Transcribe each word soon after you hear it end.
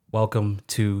Welcome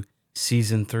to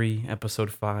season 3,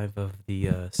 episode 5 of the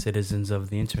Citizens of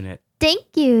the Internet.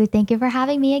 Thank you. Thank you for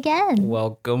having me again.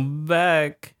 Welcome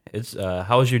back. It's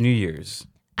how was your New Year's?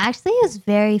 Actually, it was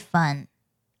very fun.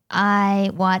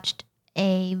 I watched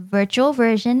a virtual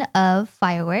version of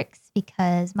fireworks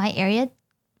because my area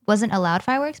wasn't allowed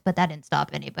fireworks, but that didn't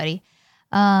stop anybody.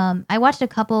 I watched a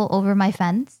couple over my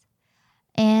fence,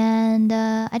 and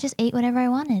I just ate whatever I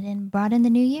wanted and brought in the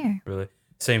new year. Really?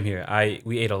 Same here.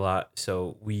 We ate a lot,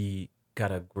 so we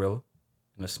got a grill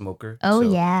and a smoker. Oh,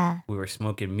 So yeah. we were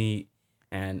smoking meat,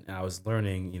 and I was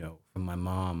learning, from my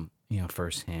mom,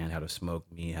 firsthand how to smoke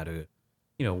meat, how to,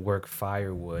 work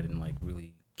firewood and like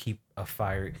really keep a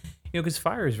fire, because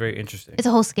fire is very interesting. It's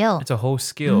a whole skill. It's a whole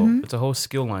skill. Mhm. It's a whole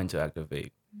skill line to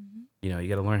activate. You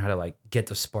got to learn how to like get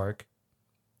the spark,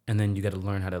 and then you got to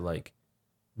learn how to like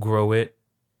grow it,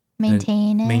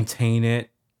 Maintain it. maintain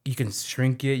it. You can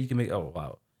shrink it. You can make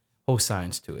whole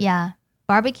science to it. Yeah.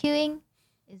 Barbecuing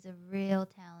is a real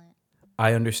talent.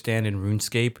 I understand in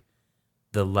RuneScape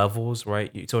the levels,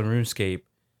 right? So in RuneScape,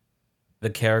 the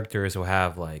characters will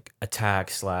have like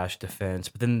attack / defense,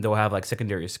 but then they'll have like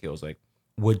secondary skills like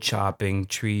wood chopping,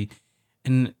 tree.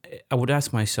 And I would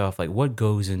ask myself, like, what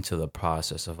goes into the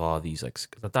process of all these? Like, 'cause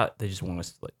I thought they just want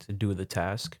us to do the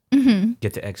task, Mm-hmm.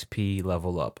 get the XP,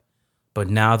 level up. But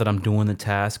now that I'm doing the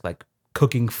task, like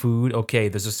cooking food, okay,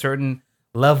 there's a certain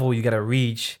level you got to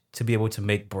reach to be able to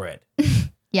make bread.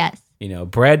 Yes.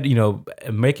 Bread,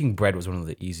 making bread was one of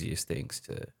the easiest things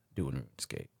to do in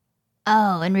RuneScape.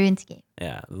 Oh, and RuneScape.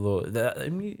 Yeah,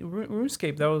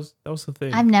 RuneScape, that was the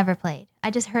thing. I've never played.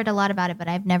 I just heard a lot about it, but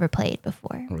I've never played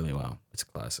before. Really well. It's a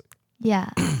classic. Yeah.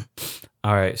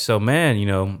 All right, so man,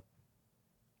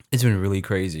 it's been really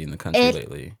crazy in the country It-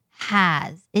 lately.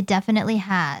 It definitely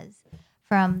has.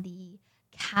 From the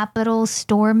Capitol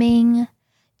storming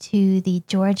to the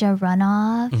Georgia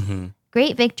runoff. Hmm.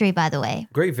 Great victory, by the way.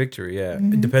 Great victory, yeah. It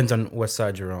Mhm. depends on what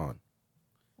side you're on.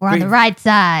 We're on Great- the right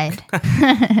side.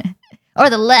 Or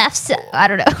the left side. I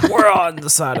don't know. We're on the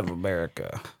side of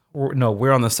America.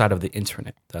 We're on the side of the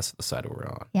internet. That's the side we're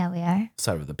on. Yeah, we are.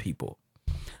 Side of the people.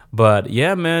 But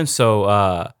yeah, man.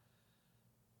 So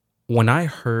when I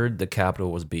heard the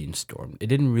Capitol was being stormed, it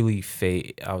didn't really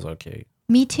fade. I was like, okay,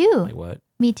 Me too. like what?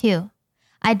 Me too.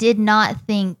 I did not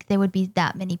think there would be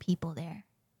that many people there.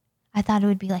 I thought it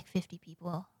would be like 50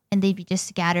 people and they'd be just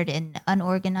scattered and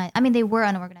unorganized. I mean, they were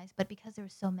unorganized, but because there were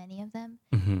so many of them,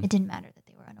 Hmm. it didn't matter that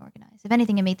they were unorganized. If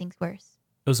anything, it made things worse.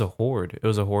 It was a horde. It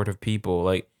was a horde of people.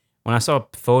 Like when I saw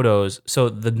photos, so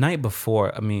the night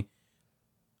before, I mean,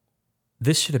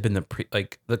 this should have been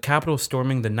the Capitol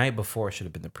storming the night before should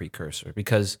have been the precursor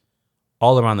because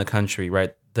all around the country,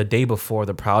 right? The day before,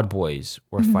 the Proud Boys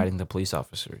were Mhm. fighting the police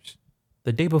officers.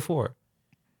 The day before.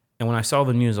 And when I saw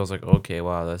the news, I was like, okay,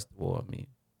 wow,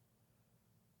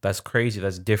 that's crazy.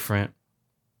 That's different.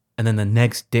 And then the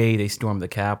next day, they stormed the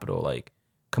Capitol. Like,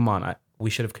 come on, we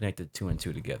should have connected 2 and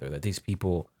 2 together. That these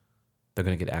people, they're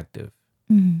gonna get active.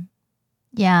 Mhm.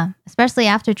 Yeah, especially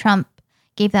after Trump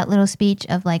gave that little speech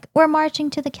of like, we're marching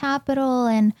to the Capitol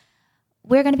and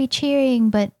we're going to be cheering,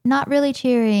 but not really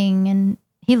cheering. And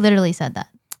he literally said that.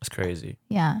 It's crazy.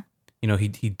 Yeah.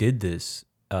 He did this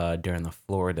during the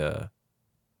Florida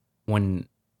when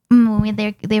When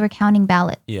they were counting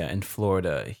ballots. in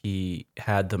Florida he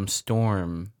had them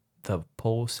storm the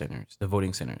poll centers, the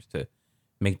voting centers, to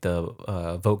make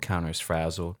the vote counters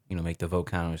frazzle. Make the vote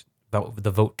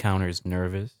counters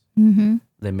nervous. Mm-hmm.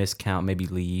 They miscount, maybe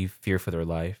leave, fear for their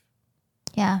life.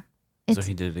 Yeah. So It's,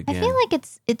 he did it I again. feel like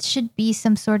it should be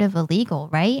some sort of illegal,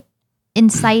 right?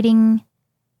 Inciting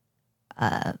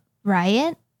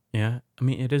riot. Yeah, I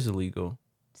mean it is illegal.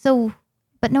 So,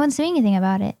 but no one's doing anything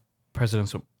about it.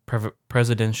 Presidential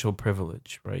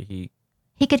privilege, right? He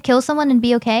could kill someone and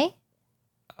be okay.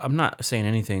 I'm not saying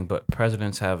anything, but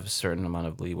presidents have a certain amount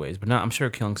of leeways. But I'm sure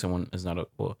killing someone is not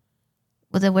well.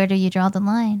 Well, then where do you draw the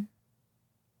line?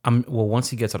 Once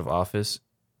he gets out of office,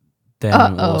 then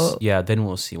Uh-oh. then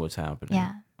we'll see what's happening.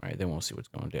 Yeah. Right. Then we'll see what's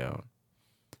going down.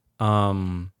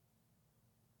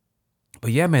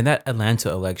 But yeah, man, that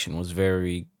Atlanta election was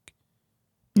very,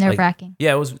 Nerve wracking.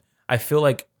 it was. I feel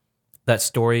like that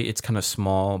story, it's kind of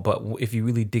small, but if you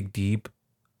really dig deep,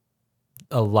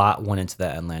 a lot went into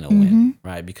that Atlanta win,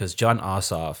 right? Because John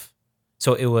Ossoff,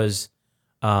 so it was,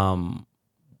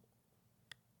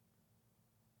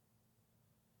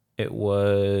 it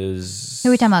was. Who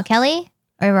are we talking about? Kelly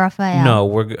or Raphael?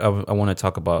 No, I want to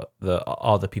talk about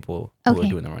all the people who were Okay.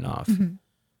 doing the runoff. Mhm.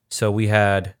 So we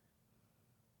had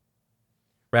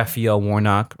Raphael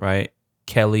Warnock, right?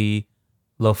 Kelly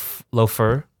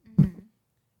Loeffler, Mhm.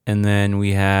 and then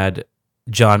we had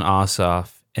John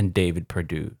Ossoff and David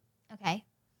Perdue.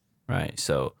 right?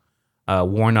 So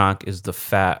Warnock is the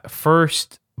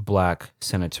first black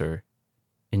senator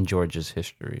in Georgia's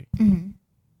history. Mhm.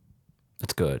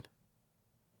 That's good.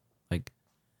 Like,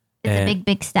 It's a and big,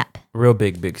 big step. real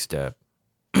big step.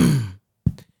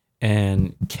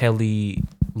 And Kelly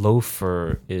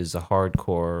Loeffler is a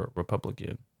hardcore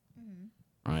Republican,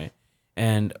 right?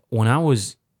 And when I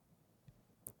was,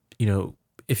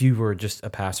 if you were just a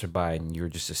passerby and you were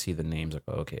just to see the names, like,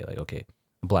 okay,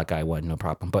 a black guy won, no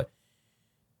problem. But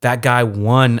that guy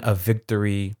won a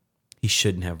victory he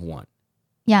shouldn't have won,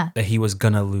 Yeah. that he was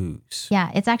gonna lose.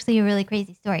 Yeah. It's actually a really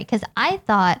crazy story because I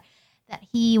thought that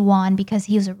he won because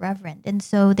he was a reverend. And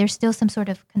so there's still some sort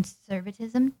of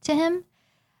conservatism to him.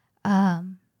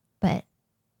 But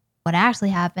what actually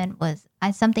happened was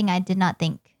something I did not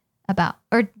think about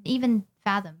or even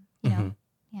fathom, you know?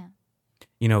 Mhm.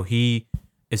 Yeah. He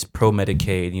is pro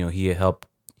Medicaid.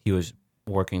 He was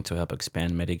working to help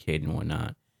expand Medicaid and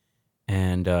whatnot.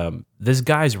 And this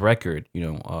guy's record,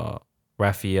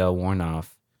 Raphael Warnock,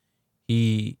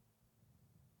 he's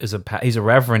a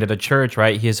reverend at a church,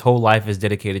 right? His whole life is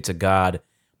dedicated to God,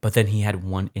 but then he had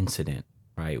one incident,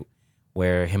 right,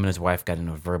 where him and his wife got in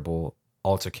a verbal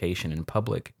altercation in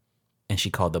public, and she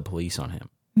called the police on him.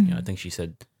 I think she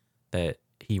said that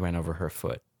he ran over her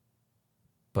foot,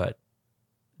 but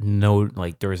no,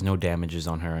 like there was no damages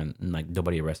on her, and like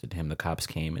nobody arrested him. The cops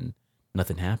came and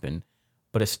nothing happened,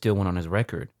 but it still went on his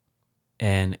record.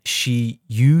 And she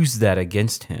used that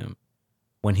against him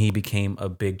when he became a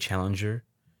big challenger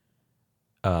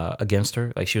against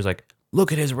her. Like she was like,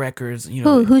 "Look at his records."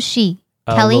 Who's she?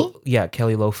 Kelly?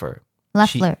 Kelly Loeffler.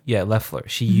 Loeffler. Loeffler.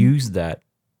 She used that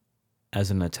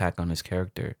as an attack on his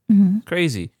character. Mm-hmm.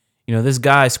 Crazy. This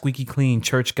guy, squeaky clean,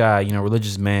 church guy,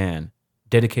 religious man,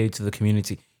 dedicated to the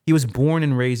community. He was born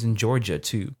and raised in Georgia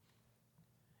too.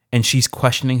 And she's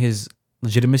questioning his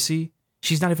legitimacy.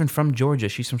 She's not even from Georgia.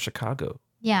 She's from Chicago.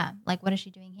 Yeah. Like, what is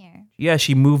she doing here? Yeah,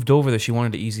 she moved over there. She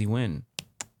wanted an easy win.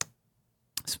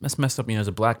 That's messed up. As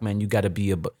a black man, you got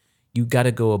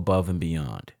to go above and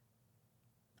beyond.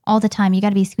 All the time. You got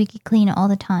to be squeaky clean all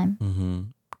the time. Mm-hmm.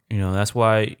 That's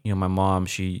why, my mom,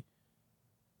 she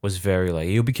was very like,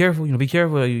 be careful, be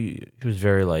careful. She was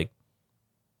very like,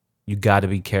 you got to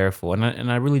be careful.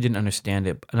 And I really didn't understand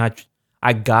it. And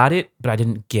I got it, but I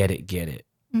didn't get it.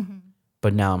 Mm-hmm.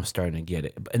 But now I'm starting to get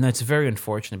it. And that's very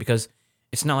unfortunate because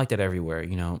it's not like that everywhere,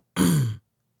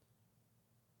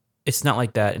 It's not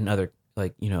like that in other,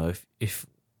 like, if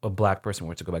a black person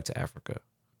were to go back to Africa,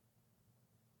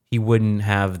 he wouldn't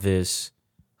have this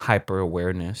hyper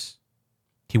awareness.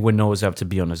 He wouldn't always have to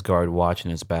be on his guard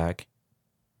watching his back.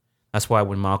 That's why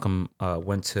when Malcolm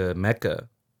went to Mecca,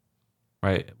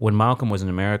 right? When Malcolm was in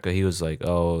America, he was like,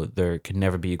 oh, there could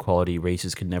never be equality.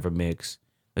 Races could never mix.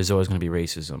 There's always going to be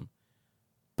racism.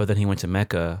 But then he went to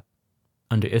Mecca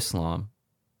under Islam.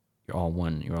 You're all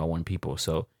one. You're all one people.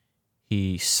 So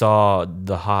he saw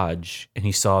the Hajj and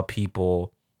he saw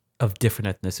people of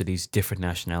different ethnicities, different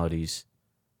nationalities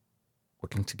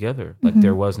working together. Like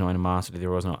there was no animosity.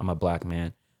 There was no, I'm a black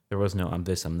man. There was no, I'm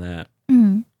this, I'm that.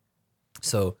 Mm-hmm.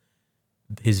 So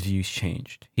his views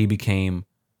changed. He became,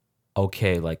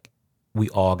 okay, like we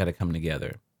all got to come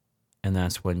together. And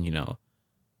that's when,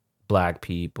 black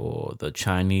people, the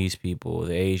Chinese people,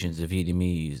 the Asians, the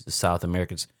Vietnamese, the South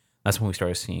Americans, that's when we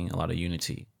started seeing a lot of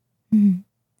unity. Mm-hmm.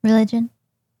 Religion?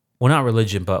 Well, not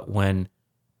religion, but when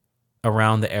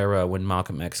around the era when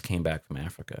Malcolm X came back from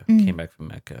Africa, came back from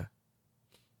Mecca,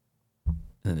 and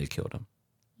then they killed him.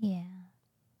 Yeah.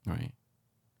 Right.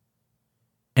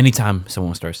 Anytime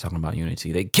someone starts talking about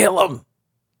unity, they kill him.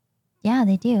 Yeah,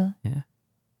 they do. Yeah.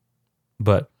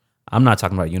 But I'm not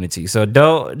talking about unity, so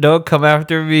don't come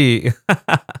after me.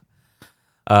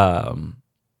 But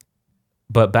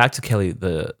back to Kelly,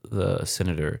 the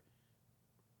senator.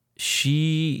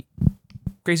 Crazy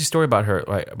story about her,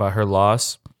 right? About her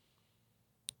loss.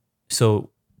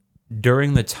 So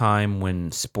during the time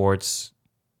when sports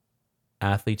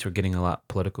athletes were getting more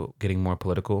political, the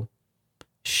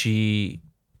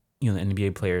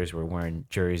NBA players were wearing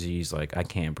jerseys like "I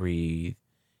Can't Breathe."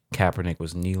 Kaepernick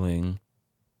was kneeling.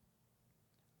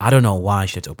 I don't know why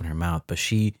she had to open her mouth, but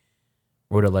she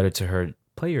wrote a letter to her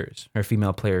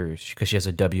female players, because she has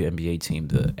a WNBA team,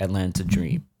 the Atlanta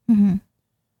Dream. Mm-hmm.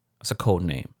 It's a code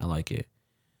name. I like it.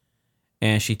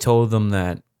 And she told them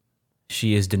that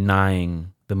she is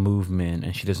denying the movement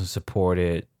and she doesn't support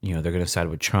it. They're going to side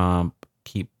with Trump,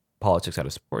 keep politics out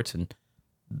of sports. And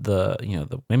the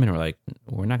women were like,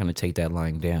 we're not going to take that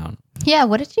lying down. Yeah,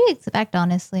 what did you expect,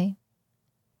 honestly?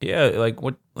 Yeah, like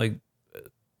what, like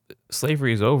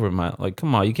slavery is over, man. Like,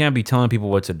 come on, you can't be telling people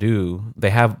what to do.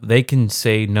 They can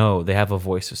say no. They have a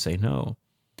voice to say no.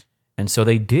 And so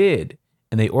they did,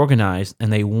 and they organized,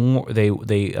 and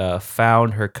they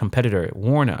found her competitor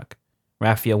Warnock,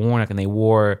 Raphael Warnock, and they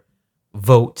wore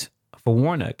vote for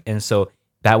Warnock, and so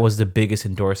that was the biggest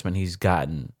endorsement he's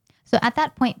gotten. So at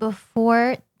that point,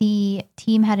 before the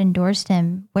team had endorsed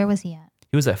him, where was he at?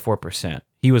 He was at 4%.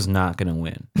 He was not gonna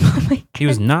win. Oh my god. He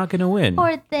was not gonna win.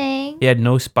 Poor thing. He had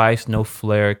no spice, no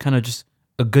flair, kind of just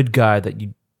a good guy that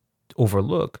you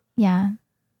overlook. Yeah.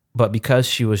 But because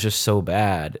she was just so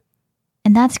bad,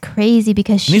 And that's crazy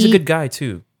because and he's a good guy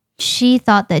too. she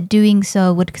thought that doing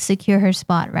so would secure her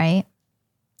spot, right?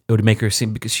 It would make her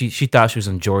seem, because she thought she was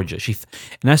in Georgia. And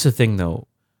that's the thing though.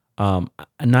 And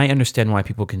I understand why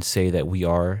people can say that we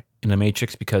are in a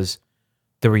matrix, because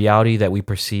the reality that we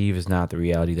perceive is not the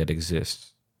reality that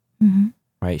exists. Mm-hmm.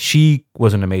 Right? She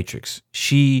was in a matrix.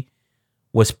 She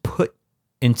was put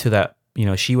into that.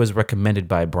 She was recommended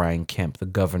by Brian Kemp, the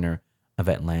governor of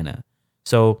Atlanta.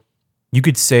 So you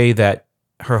could say that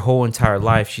her whole entire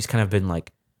life, she's kind of been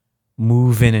like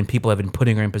moving, and people have been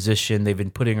putting her in position. They've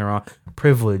been putting her on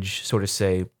privilege, so to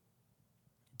say,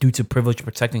 due to privilege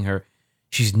protecting her.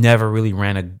 She's never really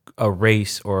ran a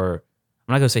race, or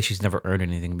I'm not going to say she's never earned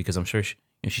anything, because I'm sure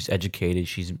she's educated.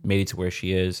 She's made it to where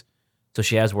she is. So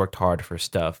she has worked hard for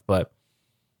stuff. But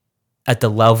at the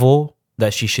level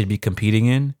that she should be competing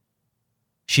in,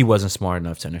 she wasn't smart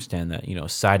enough to understand that,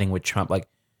 siding with Trump, like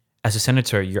as a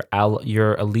senator,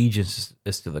 your allegiance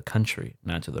is to the country,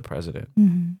 not to the president.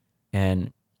 Mm-hmm.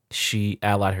 And she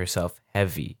allied herself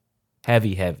heavy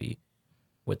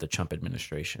with the Trump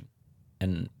administration.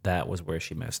 And that was where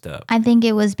she messed up. I think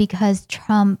it was because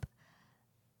Trump,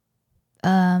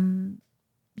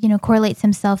 correlates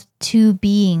himself to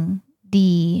being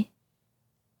the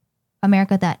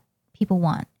America that people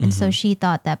want. And so she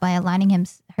thought that by aligning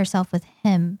herself with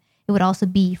him, it would also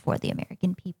be for the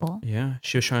American people. Yeah,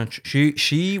 she was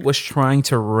trying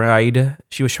to ride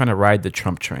the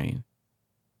Trump train.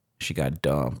 She got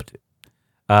dumped.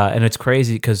 And it's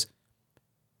crazy because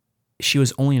she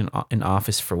was only in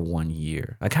office for 1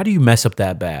 year. Like, how do you mess up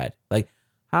that bad? Like,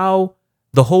 how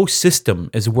the whole system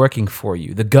is working for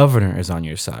you. The governor is on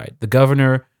your side. The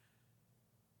governor,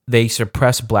 they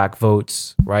suppress black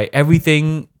votes, right?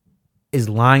 Everything is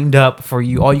lined up for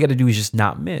you. All you got to do is just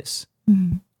not miss.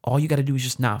 Mm-hmm. All you got to do is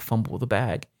just not fumble the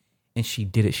bag. And she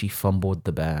did it. She fumbled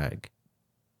the bag.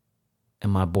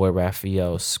 And my boy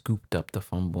Raphael scooped up the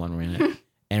fumble and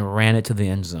ran it to the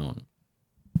end zone.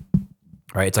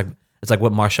 Right? It's like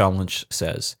what Marshawn Lynch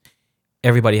says.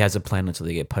 Everybody has a plan until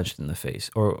they get punched in the face.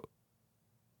 Or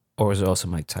is it also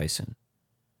Mike Tyson?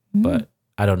 Mm-hmm. But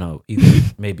I don't know.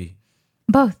 Either. Maybe.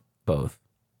 Both.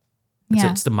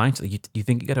 It's the mindset. You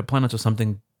think you got a plan until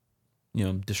something,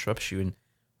 disrupts you. And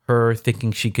her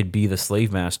thinking she could be the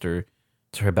slave master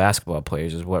to her basketball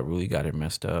players is what really got her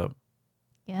messed up.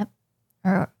 Yep.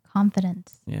 Her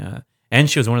confidence. Yeah. And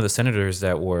she was one of the senators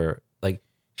that were like,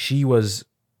 she was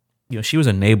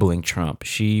enabling Trump.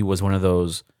 She was one of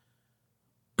those,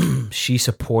 she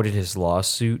supported his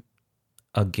lawsuit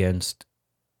against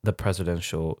the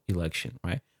presidential election,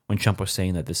 right? When Trump was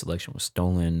saying that this election was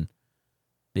stolen,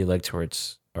 the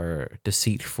electorates are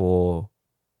deceitful,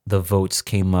 the votes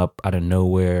came up out of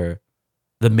nowhere,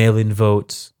 the mail-in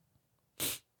votes,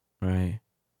 right?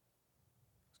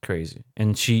 Crazy.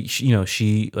 And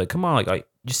she like, come on, like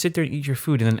just sit there and eat your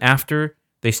food. And then after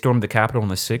they stormed the Capitol on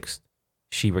the 6th,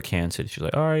 she recanted. She's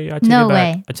like, all right, I take it back. No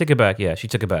way. I take it back. Yeah, she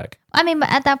took it back. I mean, but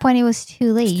at that point, it was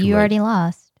too late. You already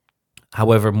lost.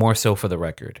 However, more so for the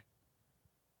record,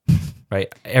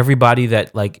 right? Everybody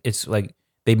that it's like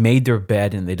they made their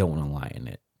bed and they don't want to lie in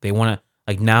it. They want to,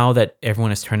 like, now that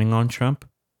everyone is turning on Trump,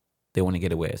 they want to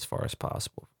get away as far as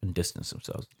possible and distance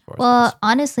themselves as far as possible.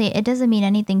 Honestly, it doesn't mean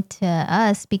anything to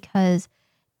us because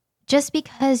just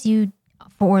because you,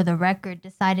 for the record,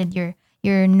 decided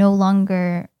you're no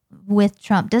longer with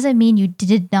Trump doesn't mean you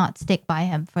did not stick by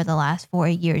him for the last 4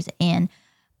 years and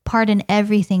pardon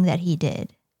everything that he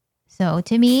did. So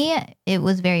to me, it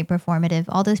was very performative.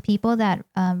 All those people that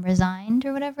resigned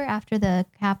or whatever after the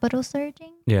Capitol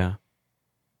surging, Yeah.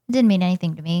 it didn't mean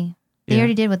anything to me. They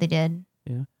already did what they did.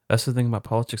 Yeah. That's the thing about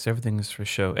politics. Everything is for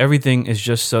show. Everything is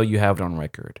just so you have it on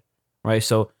record, right?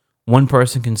 So one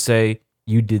person can say,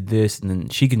 you did this, and then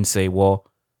she can say, well,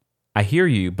 I hear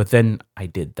you, but then I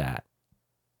did that.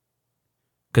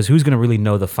 Because who's going to really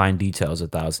know the fine details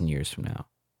 1,000 years from now?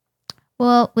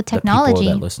 Well, with technology, the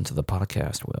people that listen to the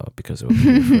podcast will, because it will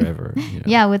be here forever.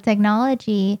 Yeah, with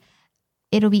technology,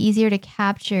 it'll be easier to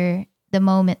capture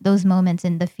those moments,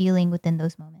 and the feeling within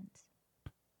those moments.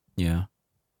 Yeah,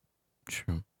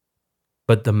 true.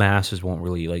 But the masses won't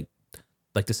really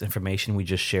like this information we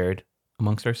just shared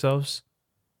amongst ourselves.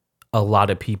 a lot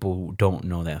of people who don't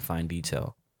know that fine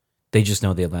detail. They just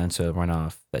know the Atlanta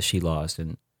runoff that she lost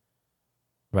and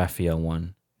Raphael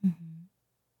won. Mhm.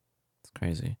 It's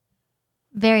crazy.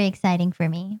 Very exciting for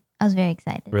me. I was very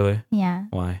excited. Really? Yeah.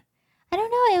 Why? I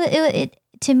don't know. It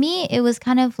to me it was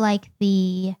kind of like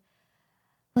the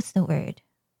what's the word?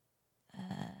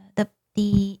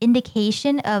 The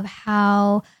indication of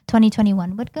how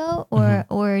 2021 would go,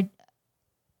 or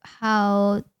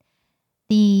how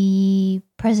the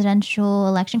presidential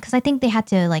election, because I think they had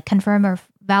to like confirm or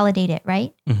validate it,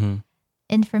 right? Mm-hmm.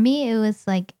 And for me, it was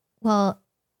like, well,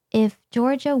 if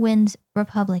Georgia wins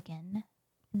Republican,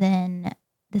 then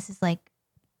this is like,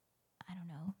 I don't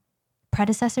know,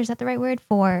 predecessor, is that the right word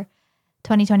for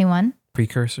 2021?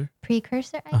 Precursor, I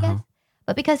Uh-huh. guess.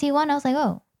 But because he won, I was like,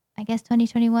 oh, I guess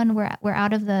 2021 we're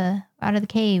out of the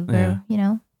cave, Yeah. or, you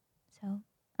know. So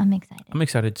I'm excited. I'm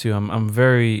excited too. I'm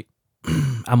very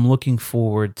I'm looking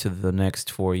forward to the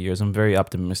next 4 years. I'm very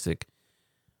optimistic.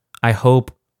 I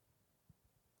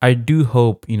do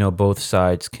hope, both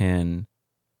sides can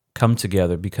come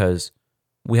together, because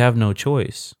we have no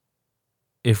choice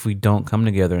if we don't come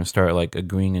together and start like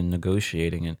agreeing and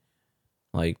negotiating and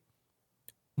like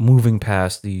moving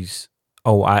past these.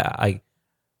 Oh, I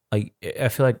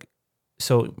feel like,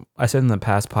 so I said in the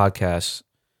past podcasts,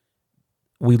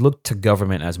 we look to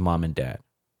government as mom and dad,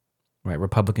 right?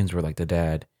 Republicans were like the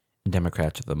dad and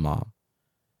Democrats are the mom.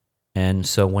 And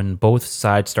so when both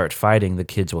sides start fighting, the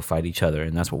kids will fight each other.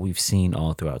 And that's what we've seen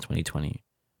all throughout 2020.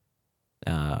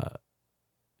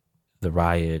 The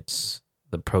riots,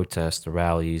 the protests, the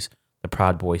rallies, the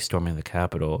Proud Boys storming the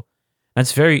Capitol.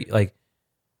 That's very, like,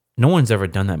 no one's ever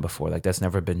done that before. Like, that's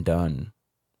never been done.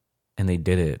 And they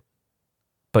did it.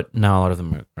 But now a lot of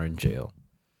them are in jail.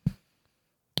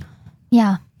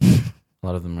 Yeah. A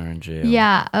lot of them are in jail.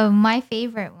 Yeah. My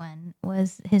favorite one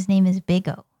was, his name is Big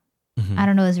O. Mhm. I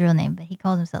don't know his real name, but he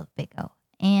calls himself Big O.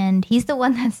 And he's the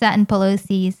one that sat in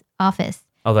Pelosi's office.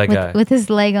 Oh, that guy. With his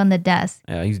leg on the desk.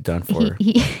 Yeah, he's done for.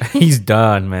 He He's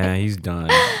done, man. He's done.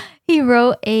 he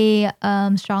wrote a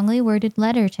strongly worded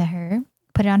letter to her,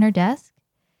 put it on her desk.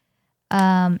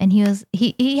 And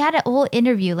he had a whole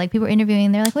interview, like people were interviewing,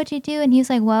 and they're like, "What'd you do?" And he was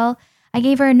like, "Well, I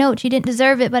gave her a note. She didn't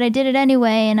deserve it, but I did it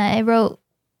anyway." And I wrote,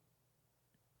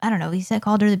 I don't know, he said,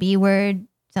 called her the B word,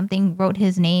 something, wrote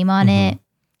his name on it.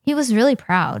 He was really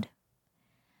proud,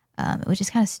 which is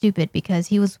kind of stupid because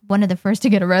he was one of the first to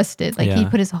get arrested. Like, he Yeah.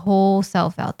 put his whole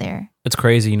self out there. It's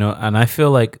crazy, and I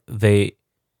feel like they're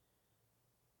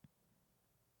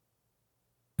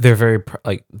very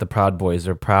like the Proud Boys.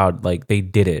 They're proud, like they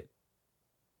did it,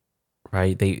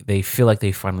 right? They feel like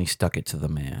they finally stuck it to the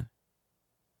man.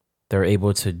 They're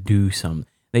able to do some.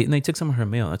 They took some of her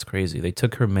mail. That's crazy. They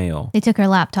took her mail. They took her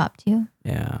laptop too.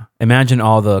 Yeah. Imagine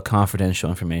all the confidential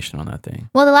information on that thing.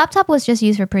 Well, the laptop was just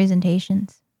used for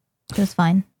presentations. It was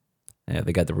fine. Yeah,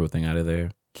 they got the real thing out of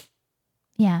there.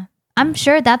 Yeah. I'm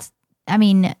sure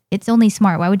it's only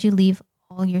smart. Why would you leave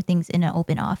all your things in an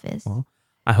open office? Well,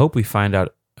 I hope we find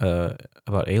out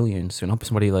about aliens soon. I hope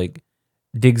somebody like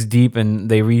digs deep and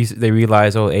they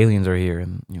realize, oh, aliens are here,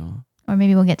 and Or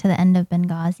maybe we'll get to the end of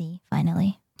Benghazi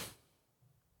finally.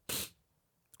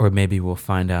 Or maybe we'll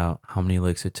find out how many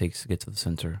licks it takes to get to the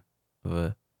center of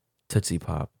a Tootsie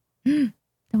Pop. The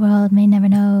world may never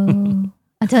know.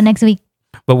 Until next week.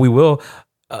 But we will.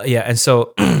 Yeah, and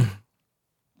so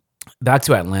back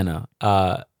to Atlanta.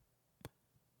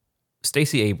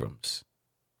 Stacey Abrams.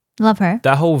 Love her.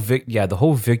 That whole the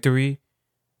whole victory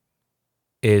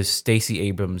is Stacey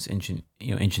Abrams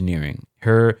engineering.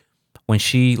 Her, when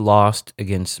she lost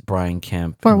against Brian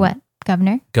Kemp. For what?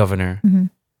 Governor? Mm-hmm.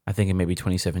 I think in maybe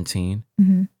 2017.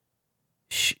 Mm-hmm.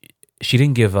 She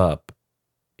didn't give up.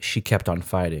 She kept on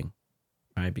fighting,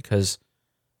 right? Because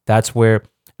that's why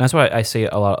I say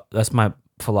a lot. That's my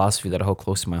philosophy that I hold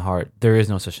close to my heart. There is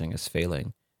no such thing as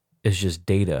failing. It's just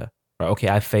data. Right? Okay,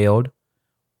 I failed.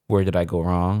 Where did I go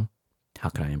wrong? How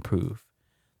can I improve?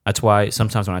 That's why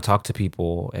sometimes when I talk to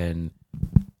people and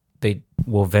they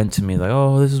will vent to me like,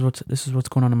 "Oh, this is what's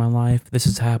going on in my life. This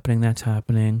is happening. That's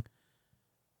happening."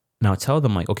 Now tell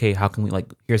them like, okay, how can we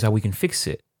here's how we can fix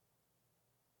it.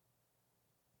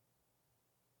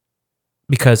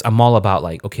 Because I'm all about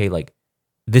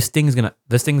this thing's gonna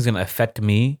affect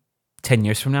me 10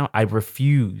 years from now. I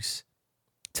refuse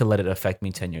to let it affect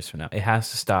me 10 years from now. It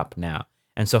has to stop now.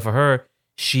 And so for her,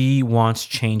 she wants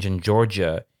change in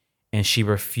Georgia, and she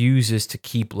refuses to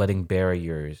keep letting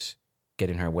barriers get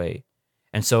in her way.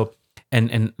 And so,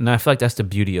 and I feel like that's the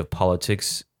beauty of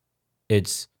politics.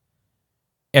 It's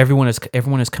everyone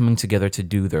is coming together to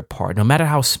do their part, no matter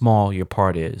how small your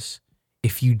part is.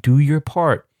 If you do your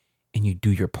part and you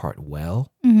do your part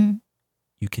well, Mm-hmm.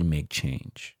 you can make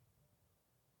change.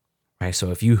 Right?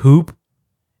 So if you hoop,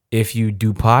 if you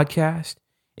do podcast,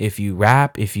 if you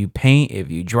rap, if you paint, if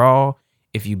you draw,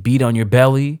 if you beat on your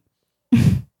belly,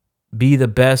 be the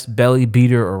best belly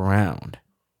beater around.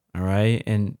 All right?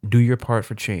 And do your part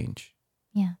for change.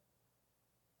 Yeah.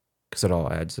 Because it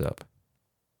all adds up.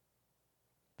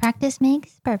 Practice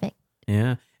makes perfect.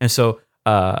 Yeah. And so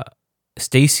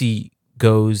Stacy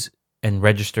goes and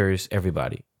registers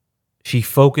everybody. She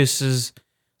focuses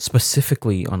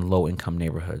specifically on low income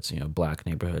neighborhoods, black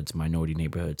neighborhoods, minority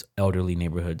neighborhoods, elderly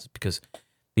neighborhoods, because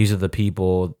these are the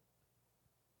people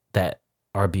that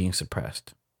are being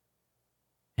suppressed.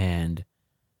 And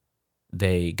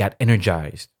they got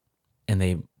energized and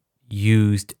they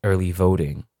used early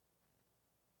voting.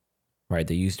 Right?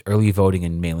 They used early voting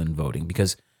and mail-in voting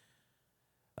because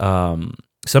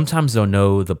sometimes they'll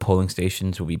know the polling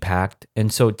stations will be packed.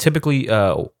 And so typically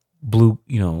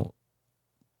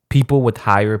people with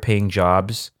higher paying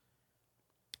jobs,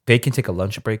 they can take a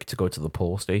lunch break to go to the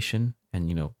poll station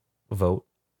and, vote.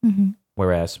 Mm-hmm.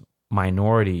 Whereas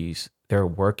minorities, they're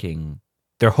working,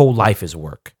 their whole life is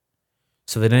work.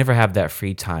 So they never have that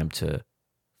free time to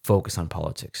focus on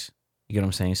politics. You get what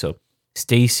I'm saying? So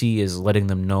Stacy is letting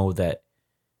them know that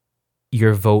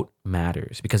your vote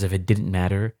matters, because if it didn't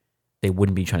matter, they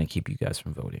wouldn't be trying to keep you guys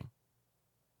from voting.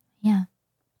 Yeah.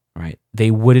 Right?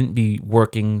 They wouldn't be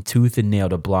working tooth and nail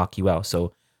to block you out.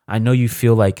 So I know you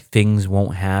feel like things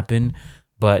won't happen,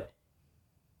 but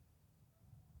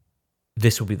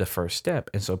this will be the first step.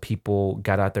 And so people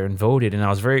got out there and voted, and I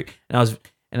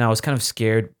was kind of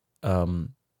scared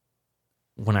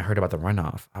when I heard about the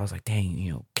runoff. I was like,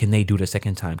 dang, can they do it a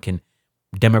second time? Can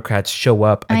Democrats show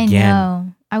up again? I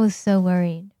know. I was so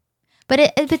worried.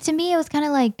 But to me, it was kind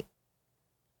of like,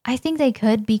 I think they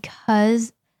could,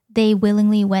 because they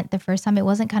willingly went the first time. It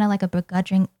wasn't kind of like a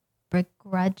begrudgingly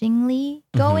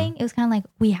going. It was kind of like,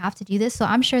 we have to do this. So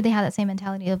I'm sure they had that same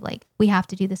mentality of like, we have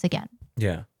to do this again.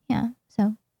 Yeah. Yeah.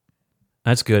 So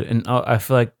that's good. And I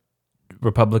feel like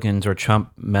Republicans or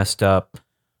Trump messed up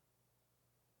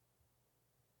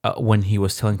when he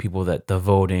was telling people that the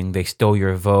voting, they stole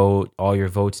your vote, all your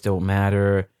votes don't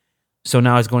matter. So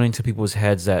now it's going into people's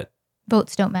heads that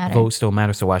votes don't matter. Votes don't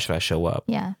matter, so why should I show up?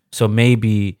 Yeah. So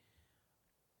maybe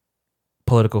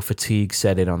political fatigue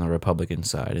set in on the Republican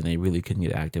side, and they really couldn't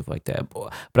get active like that.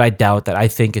 But I doubt that. I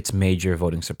think it's major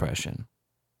voting suppression.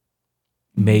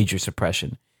 Major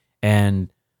suppression.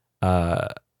 And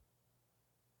all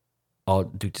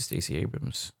due to Stacey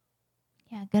Abrams.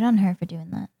 Yeah, good on her for doing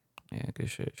that. Yeah, good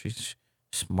shit. She's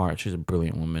smart. She's a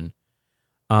brilliant woman.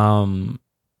 And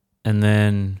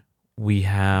then we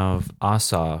have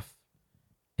Ossoff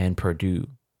and Perdue.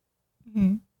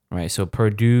 Mm-hmm. Right? So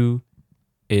Perdue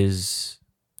is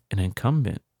an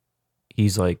incumbent.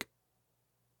 He's like,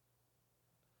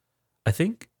 I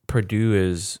think Perdue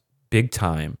is big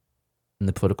time in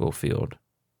the political field.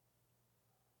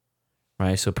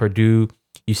 Right? So Perdue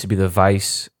used to be the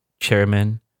vice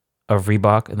chairman of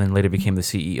Reebok, and then later became the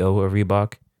CEO of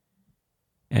Reebok,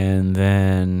 and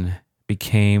then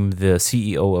became the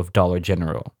CEO of Dollar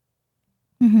General.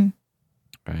 Mm-hmm.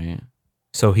 Right?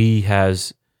 So he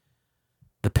has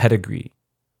the pedigree.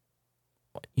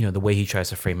 The way he tries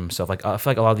to frame himself. Like, I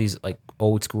feel like a lot of these like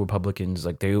old school Republicans,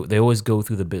 like they always go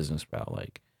through the business route,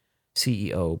 like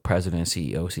CEO, president,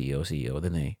 CEO.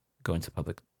 Then they go into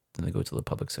public. Then they go to the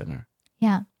public center.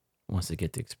 Yeah. Once they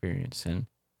get the experience, and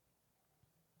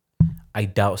I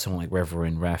doubt someone like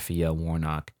Reverend Raphael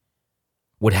Warnock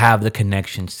would have the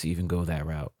connections to even go that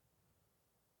route.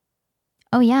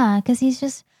 Oh yeah, because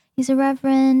he's a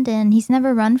reverend and he's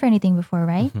never run for anything before,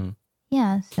 right? Mm-hmm.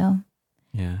 Yeah, so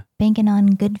yeah, banking on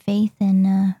good faith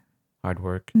and hard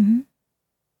work. Mm-hmm.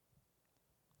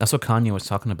 That's what Kanye was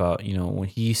talking about. When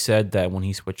he said that when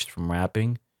he switched from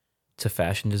rapping to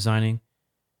fashion designing,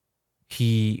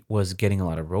 he was getting a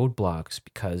lot of roadblocks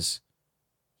because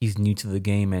he's new to the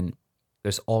game and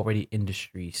there's already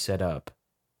industry set up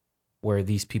where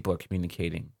these people are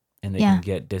communicating and they can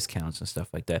get discounts and stuff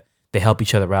like that. They help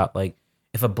each other out. Like,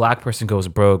 if a black person goes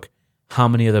broke, how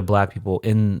many other black people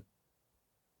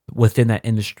within that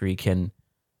industry can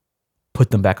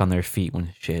put them back on their feet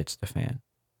when shit hits the fan?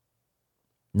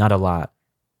 Not a lot.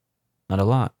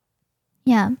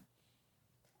 Yeah.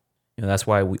 That's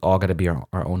why we all got to be our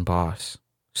own boss.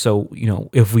 So,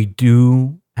 if we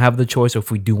do have the choice, or if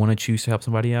we do want to choose to help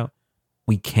somebody out,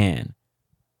 we can.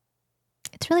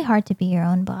 It's really hard to be your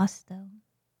own boss, though.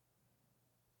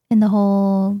 In the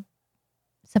whole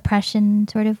suppression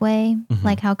sort of way,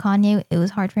 like how Kanye, it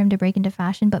was hard for him to break into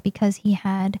fashion, but because he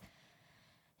had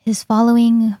his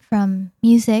following from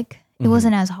music, it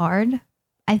wasn't as hard.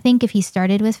 I think if he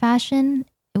started with fashion,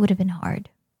 it would have been hard.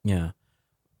 Yeah.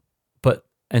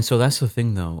 And so that's the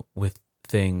thing though with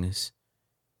things.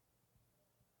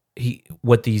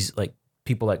 What these like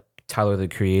people like Tyler the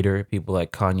Creator, people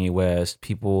like Kanye West,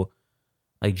 people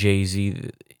like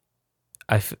Jay-Z.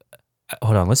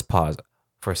 Hold on, let's pause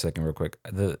for a second real quick.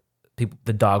 The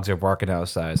dogs are barking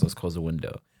outside, so let's close the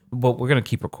window. But we're gonna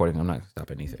keep recording. I'm not gonna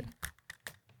stop anything.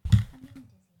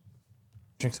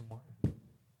 Drink some water.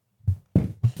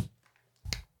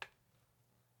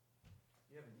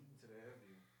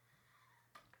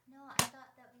 No, I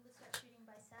thought that we would start shooting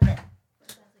by 7.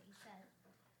 That's what you said.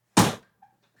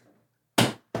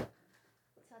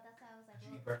 So that's why I was like, Did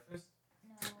you eat breakfast?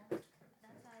 no.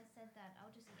 That's why I said that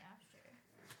I'll just eat after.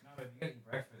 No, but you gotta eat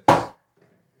breakfast.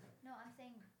 No, I'm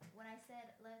saying when I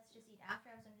said let's just eat after,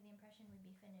 I was under the impression we'd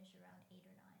be finished around 8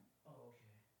 or 9. Oh,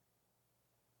 okay.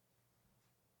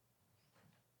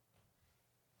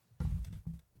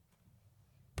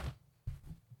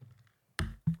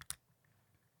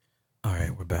 All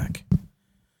right, we're back.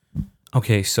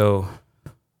 Okay, so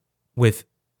with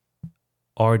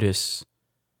artists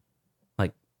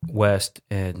like West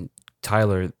and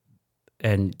Tyler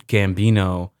and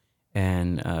Gambino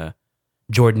and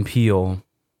Jordan Peele,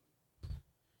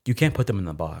 you can't put them in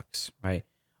the box, right?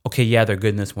 Okay, yeah, they're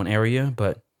good in this one area,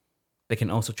 but they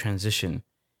can also transition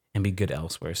and be good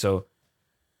elsewhere. So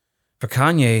for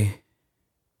Kanye,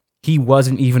 he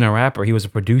wasn't even a rapper; he was a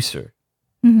producer.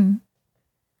 Mm-hmm.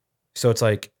 So it's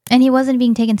like And he wasn't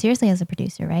being taken seriously as a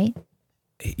producer, right?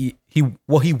 he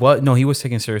was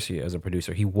taken seriously as a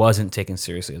producer. He wasn't taken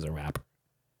seriously as a rapper.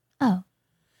 Oh,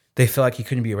 They felt like he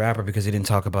couldn't be a rapper because he didn't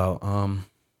talk about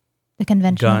the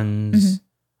conventional. guns,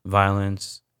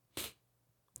 violence,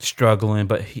 struggling.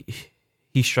 But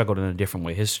he struggled in a different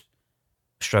way. His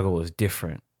struggle was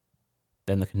different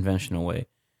than the conventional way.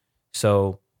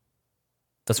 So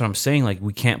that's what I'm saying. Like,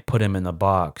 we can't put him in the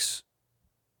box.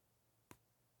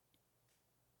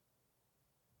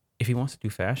 If he wants to do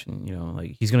fashion,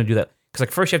 like, he's going to do that. Because,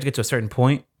 like, first you have to get to a certain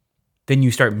point. Then you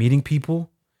start meeting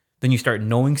people. Then you start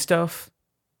knowing stuff.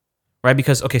 Right?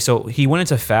 Because, okay, so he went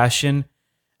into fashion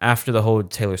after the whole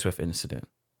Taylor Swift incident.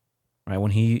 Right?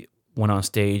 When he went on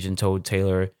stage and told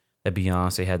Taylor that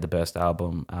Beyonce had the best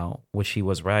album out, which he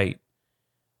was right.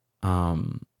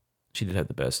 She did have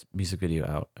the best music video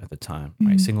out at the time.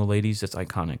 Right? Single Ladies, that's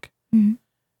iconic.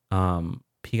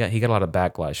 He got a lot of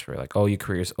backlash for it. Like, oh, your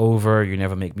career's over. You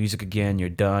never make music again. You're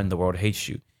done. The world hates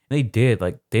you. And they did.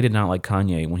 Like, they did not like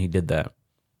Kanye when he did that.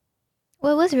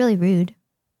 Well, it was really rude.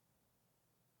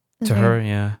 To her,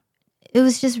 yeah.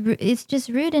 It's just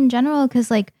rude in general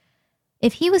because, like,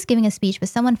 if he was giving a speech but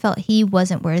someone felt he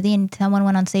wasn't worthy and someone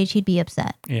went on stage, he'd be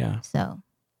upset. Yeah. So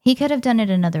he could have done it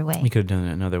another way. He could have done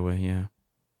it another way, yeah.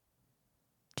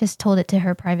 Just told it to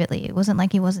her privately. It wasn't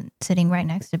like he wasn't sitting right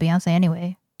next to Beyonce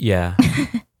anyway. Yeah.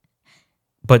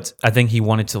 But I think he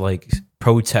wanted to, like,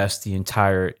 protest the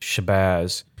entire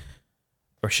shabazz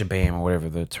or shabam or whatever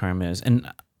the term is.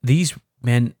 And these,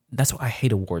 man, that's why I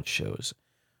hate award shows.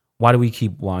 Why do we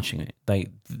keep watching it?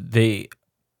 Like,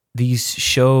 these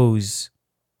shows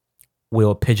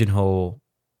will pigeonhole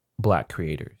black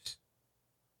creators,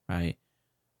 right?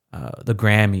 The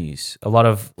Grammys, a lot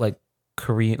of, like,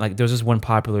 Korean, like, there's this one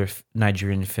popular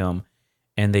Nigerian film,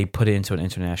 and they put it into an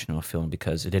international film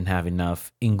because it didn't have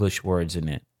enough English words in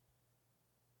it.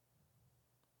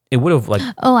 It would have, like,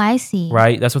 oh, I see.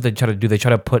 Right? That's what they try to do.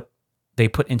 They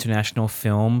put international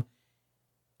film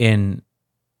in.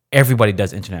 Everybody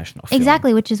does international film.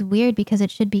 Exactly, which is weird because it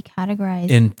should be categorized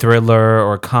in thriller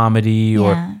or comedy,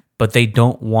 but they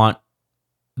don't want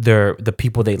the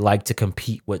people they like to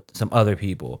compete with some other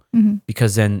people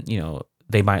because then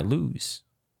they might lose.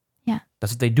 Yeah,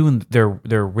 that's what they do. And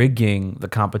they're rigging the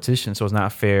competition so it's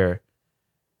not fair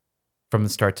from the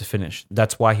start to finish.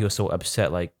 That's why he was so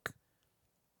upset. Like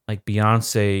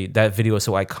Beyonce, that video is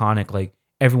so iconic. Like,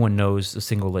 everyone knows the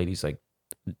Single Ladies. Like,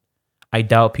 I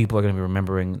doubt people are going to be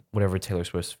remembering whatever Taylor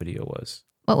Swift's video was.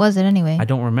 What was it anyway? I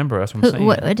don't remember. That's what I'm saying.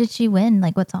 What did she win?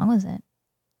 Like, what song was it?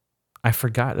 I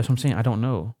forgot. That's what I'm saying. I don't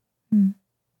know.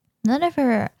 None of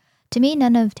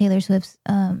Taylor Swift's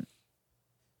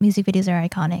music videos are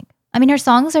iconic. I mean, her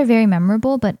songs are very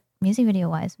memorable, but music video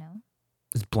wise, no.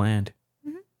 It's bland.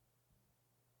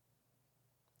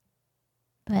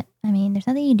 But I mean, there's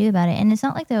nothing you can do about it, and it's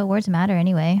not like the awards matter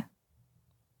anyway.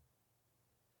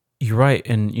 You're right,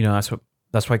 and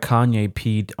that's why Kanye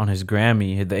peed on his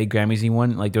Grammy. The 8 Grammys he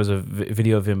won, like, there was a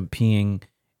video of him peeing,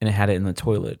 and it had it in the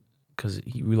toilet because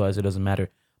he realized it doesn't matter.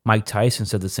 Mike Tyson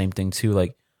said the same thing too.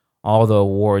 Like, all the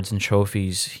awards and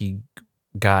trophies he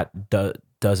got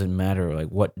doesn't matter. Like,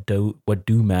 what do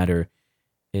matter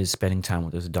is spending time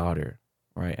with his daughter,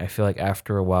 right? I feel like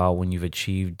after a while, when you've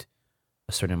achieved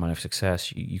a certain amount of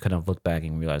success, you kind of look back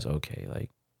and realize, okay, like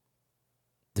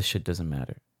this shit doesn't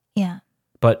matter. Yeah.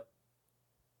 But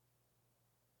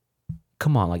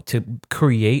come on, like to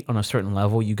create on a certain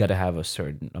level, you got to have a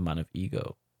certain amount of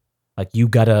ego. Like you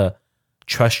got to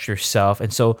trust yourself.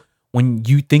 And so when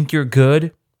you think you're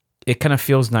good, it kind of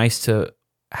feels nice to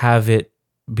have it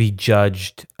be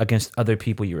judged against other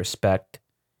people you respect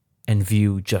and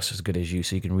view just as good as you,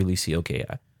 so you can really see, okay,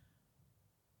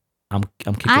 I'm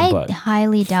kicking I butt.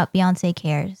 highly doubt Beyonce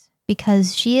cares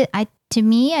because to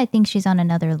me, I think she's on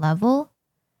another level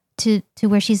to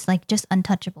where she's like just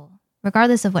untouchable,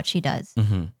 regardless of what she does.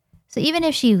 Mm-hmm. So even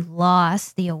if she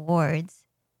lost the awards,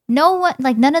 no one,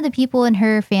 like none of the people in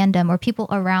her fandom or people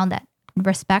around that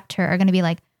respect her are going to be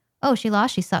like, oh, she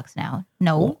lost, she sucks now.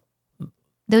 No.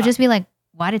 They'll just be like,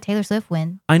 why did Taylor Swift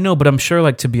win? I know, but I'm sure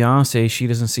like to Beyonce, she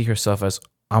doesn't see herself as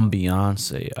I'm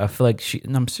Beyonce. I feel like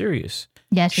and I'm serious.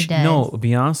 Yeah, she does. No,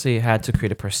 Beyonce had to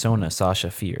create a persona,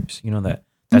 Sasha Fierce. You know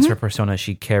that's her persona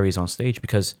she carries on stage,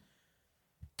 because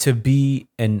to be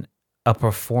a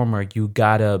performer, you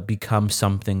gotta become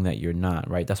something that you're not,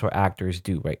 right? That's what actors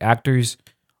do, right? Actors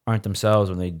aren't themselves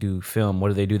when they do film.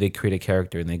 What do? They create a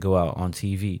character and they go out on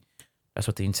TV. That's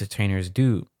what the entertainers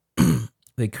do.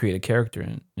 They create a character.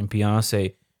 And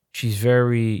Beyonce, she's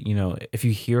very, if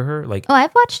you hear her, like, oh, I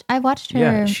watched her.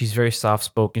 Yeah, she's very soft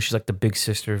spoken. She's like the big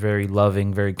sister, very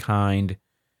loving, very kind.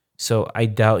 So I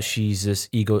doubt she's this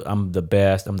ego. I'm the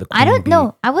best. I'm the queen I don't bee.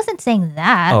 know. I wasn't saying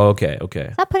that. Oh, okay.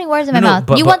 Stop putting words in my No, mouth.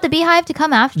 but- You want the Beehive to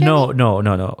come after me?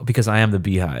 No, because I am the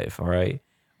Beehive, all right?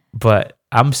 But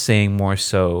I'm saying more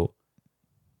so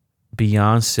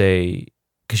Beyonce,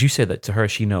 because you said that to her,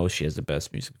 she knows she has the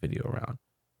best music video around.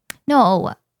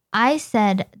 No, I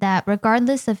said that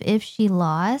regardless of if she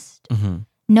lost, Mm-hmm.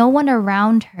 no one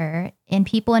around her and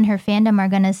people in her fandom are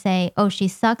going to say, oh, she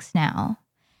sucks now.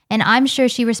 And I'm sure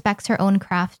she respects her own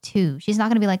craft too. She's not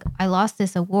going to be like, I lost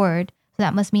this award, so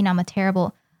that must mean I'm a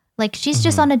terrible. Like, she's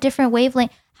just on a different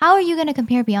wavelength. How are you going to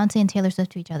compare Beyonce and Taylor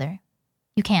Swift to each other?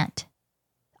 You can't.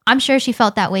 I'm sure she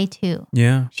felt that way too.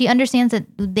 Yeah. She understands that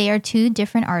they are two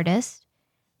different artists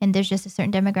and there's just a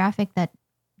certain demographic that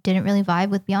didn't really vibe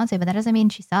with Beyonce, but that doesn't mean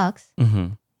she sucks. Mm-hmm.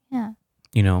 Yeah.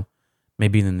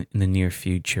 Maybe in the near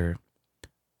future,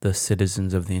 the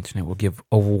citizens of the internet will give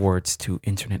awards to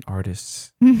internet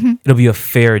artists. It'll be a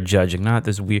fair judging, not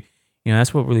this weird.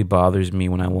 That's what really bothers me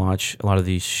when I watch a lot of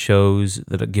these shows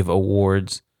that give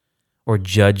awards or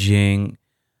judging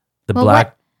the Well,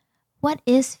 black. What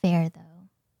is fair though?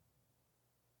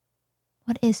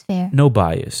 What is fair? No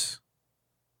bias.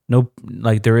 No,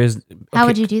 like there is. How okay,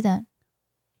 would you do that?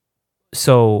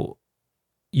 So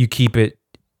you keep it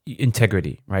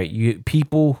integrity, right?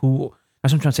 People who,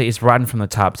 that's what I'm trying to say. It's rotten from the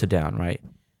top to down, right?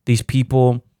 These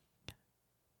people,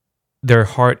 their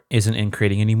heart isn't in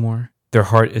creating anymore. Their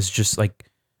heart is just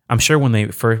like, I'm sure when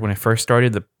it first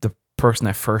started, the person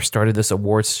that first started this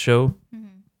awards show,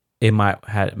 it might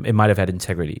have had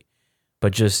integrity,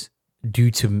 but just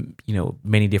due to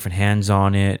many different hands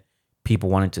on it, people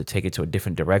wanted to take it to a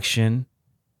different direction.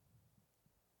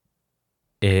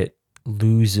 It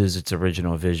loses its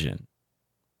original vision.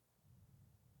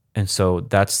 And so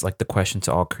that's like the question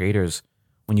to all creators.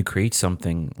 When you create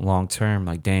something long term,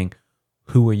 like, dang,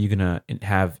 who are you gonna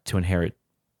have to inherit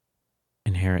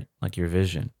like your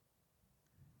vision?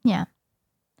 Yeah.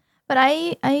 But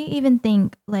I even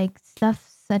think like stuff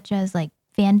such as like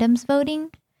fandoms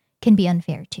voting can be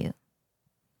unfair too.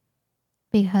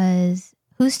 Because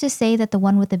who's to say that the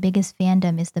one with the biggest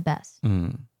fandom is the best?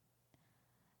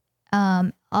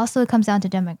 Also, it comes down to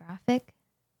demographic.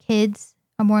 Kids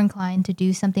are more inclined to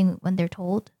do something when they're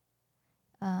told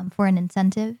for an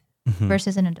incentive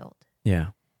versus an adult. Yeah.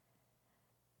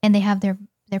 And they have their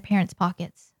parents'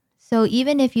 pockets. So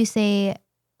even if you say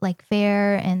like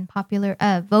fair and popular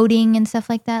voting and stuff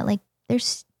like that, like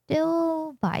there's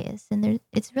still bias and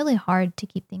it's really hard to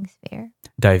keep things fair.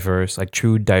 Diverse, like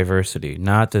true diversity, and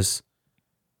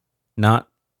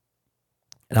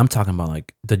I'm talking about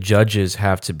like the judges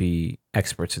have to be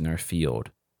experts in their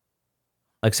field.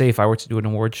 Like, say if I were to do an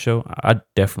awards show, I'd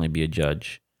definitely be a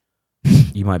judge.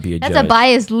 You might be a judge. That's a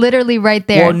bias literally right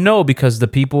there. Well, no, because the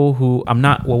people who I'm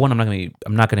not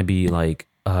gonna be like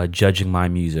judging my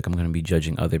music. I'm gonna be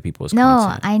judging other people's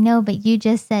content. I know, but you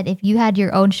just said if you had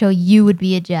your own show, you would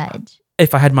be a judge.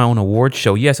 If I had my own award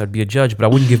show, yes, I'd be a judge, but I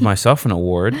wouldn't give myself an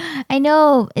award. I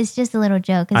know. It's just a little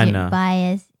joke I because know. you're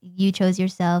biased. You chose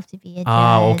yourself to be a judge.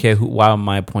 Oh, okay. Why am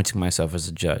I appointing myself as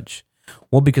a judge?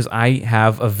 Well, because I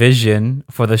have a vision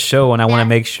for the show and I want to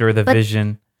make sure the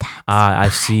vision. I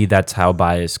see that's how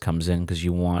bias comes in because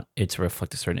you want it to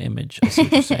reflect a certain image. I see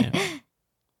what you're saying.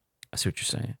 I see what you're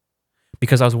saying.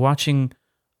 Because I was watching,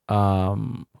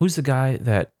 who's the guy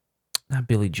that, not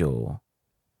Billy Joel,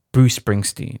 Bruce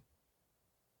Springsteen.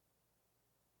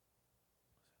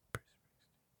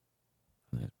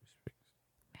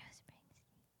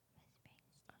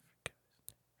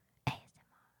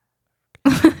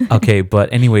 Okay,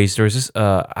 but anyways, there's this.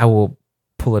 I will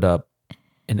pull it up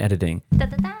in editing.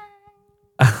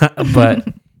 But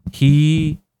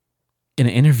he, in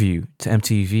an interview to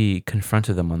MTV,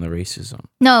 confronted them on the racism.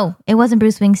 No, it wasn't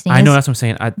Bruce Springsteen. I know, that's what I'm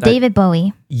saying. David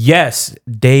Bowie. Yes,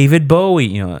 David Bowie.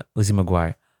 You know, Lizzie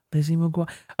McGuire.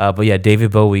 But yeah,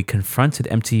 David Bowie confronted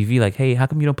MTV like, "Hey, how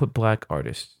come you don't put black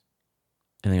artists?"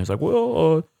 And he was like,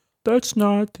 "Well, that's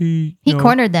not the." He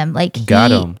cornered them. Like,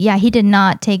 got him. Yeah, he did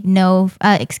not take no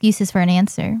excuses for an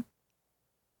answer.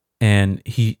 And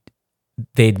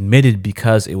they admitted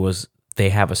because they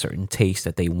have a certain taste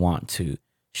that they want to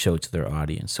show to their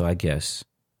audience. So I guess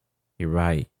you're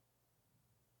right.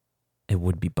 It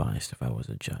would be biased if I was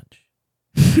a judge.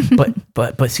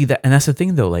 but see that, and that's the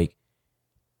thing though. Like,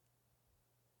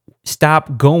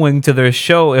 stop going to their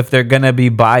show if they're gonna be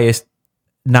biased,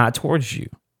 not towards you,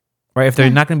 right? If they're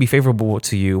not gonna be favorable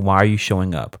to you, why are you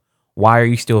showing up? Why are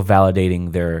you still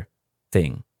validating their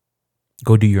thing?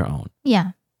 Go do your own.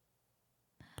 Yeah.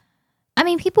 I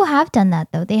mean, people have done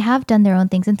that though. They have done their own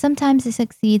things, and sometimes it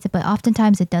succeeds, but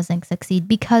oftentimes it doesn't succeed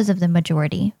because of the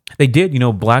majority. They did,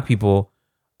 black people,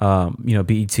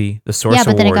 BET, the Source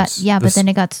but Awards. Then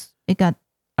it got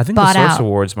I think bought the Source out.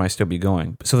 Awards might still be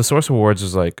going. So the Source Awards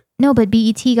is like, no, but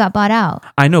BET got bought out.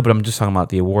 I know, but I'm just talking about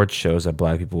the award shows that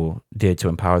black people did to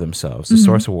empower themselves. The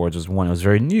Source Awards was one. It was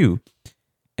very new,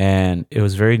 and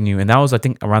that was, I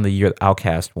think, around the year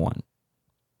Outkast won.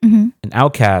 Mm-hmm. And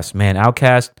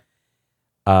Outkast,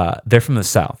 they're from the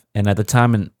South, and at the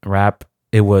time in rap,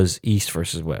 it was East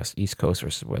versus West, East Coast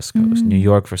versus West Coast, New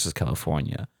York versus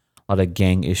California. A lot of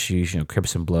gang issues,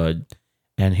 Crips and Blood.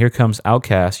 And here comes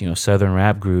Outkast, Southern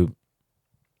rap group.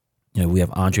 We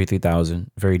have Andre 3000,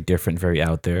 very different, very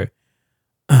out there.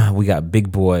 We got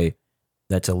Big Boy,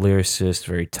 that's a lyricist,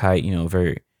 very tight,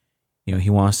 very, he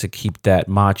wants to keep that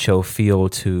macho feel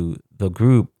to the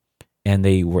group, and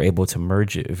they were able to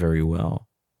merge it very well.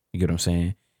 You get what I'm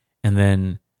saying? And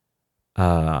then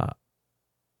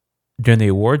during the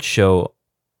awards show,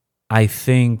 I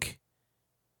think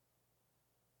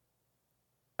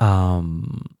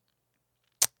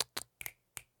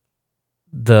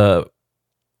the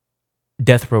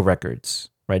Death Row Records,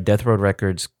 right? Death Row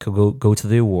Records could go to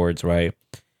the awards, right?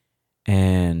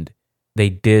 And they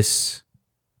diss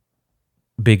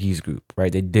Biggie's group,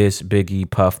 right? They diss Biggie,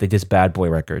 Puff, they diss Bad Boy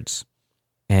Records.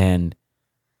 And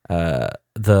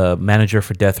the manager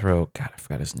for Death Row, God, I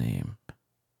forgot his name.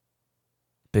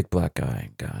 Big black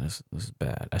guy. God, this is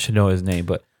bad. I should know his name,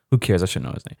 but who cares? I should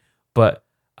know his name. But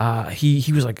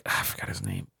he was like, I forgot his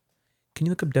name. Can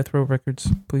you look up Death Row Records,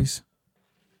 please?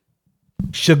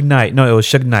 Suge Knight. No, it was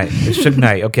Suge Knight. It's Suge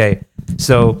Knight. Okay.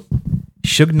 So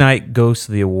Suge Knight goes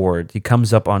to the award. He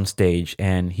comes up on stage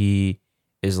and he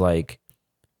is like,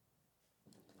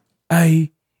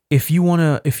 if you want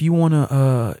a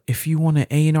A&R, if you want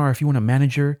a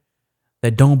manager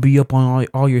that don't be up on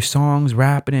all your songs,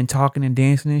 rapping and talking and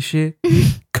dancing and shit,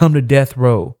 come to Death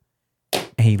Row.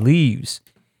 And he leaves.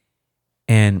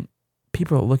 And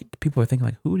people are thinking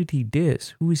like, who did he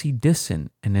diss? Who is he dissing?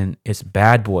 And then it's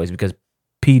Bad Boys, because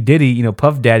P. Diddy,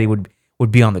 Puff Daddy would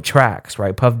be on the tracks,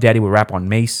 right? Puff Daddy would rap on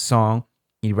Mace's song.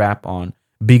 He'd rap on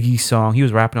Biggie's song. He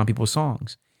was rapping on people's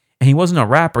songs. And he wasn't a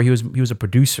rapper. He was a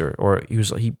producer, or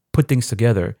he put things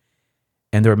together.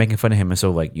 And they were making fun of him. And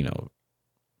so like,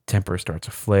 temper starts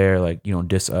to flare, like,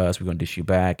 diss us, we're gonna diss you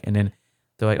back. And then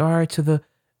they're like, all right, I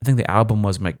think the album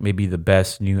was like maybe the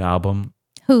best new album.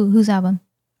 Whose album?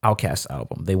 Outkast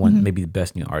album. They won maybe the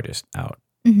best new artist out,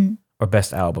 or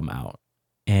best album out.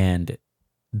 And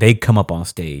they come up on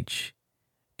stage,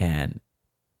 and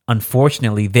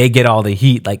unfortunately they get all the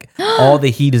heat. Like all the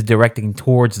heat is directing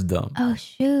towards them. Oh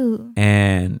shoot.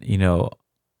 And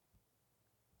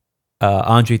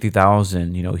Andre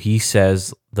 3000, he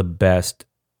says the best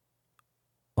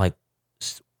like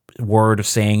word of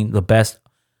saying, the best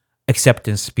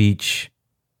acceptance speech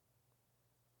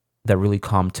that really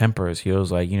calmed tempers. He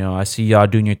was like, I see y'all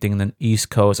doing your thing in the East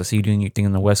Coast, I see you doing your thing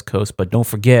in the West Coast, but don't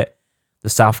forget the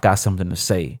South got something to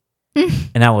say.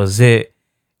 And that was it.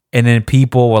 And then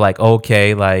people were like,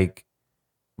 okay, like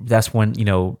that's when,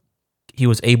 he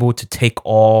was able to take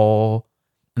all,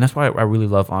 and that's why I really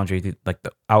love Andre, like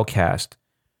the Outkast,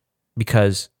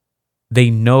 because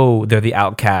they know they're the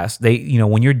outcast. They,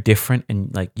 when you're different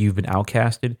and like you've been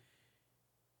outcasted,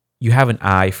 you have an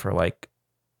eye for like,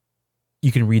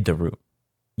 you can read the room.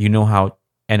 You know how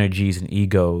energies and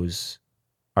egos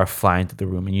are flying through the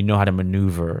room, and you know how to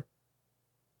maneuver.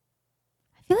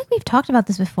 I feel like we've talked about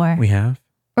this before. We have.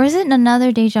 Or is it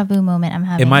another deja vu moment I'm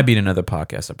having? It might be in another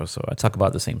podcast episode. I talk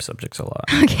about the same subjects a lot.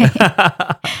 Okay.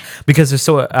 Because they're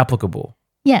so applicable.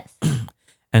 Yes.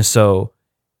 And so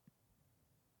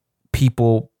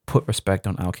people put respect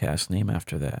on Outkast's name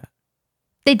after that.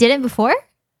 They did it before?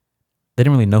 They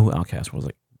didn't really know who Outkast was.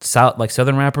 Like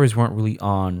Southern rappers weren't really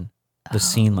on the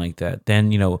scene like that. Then,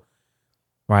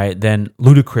 right? Then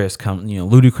Ludacris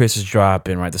Ludacris is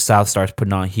dropping, right? The South starts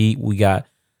putting on heat. We got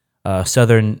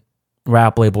Southern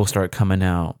rap labels start coming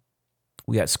out.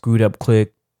 We got Screwed Up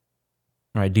Click,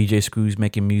 right? DJ Screws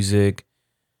making music.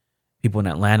 People in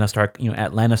Atlanta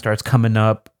Atlanta starts coming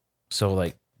up. So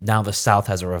like now the South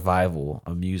has a revival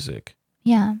of music.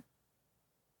 Yeah.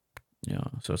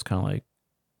 So it's kind of like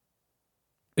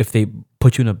if they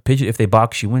put you in a pigeon, if they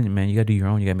box you in, man, you gotta do your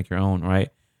own. You gotta make your own, right?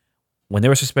 When they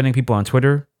were suspending people on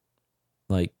Twitter,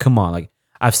 like, come on, like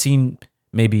I've seen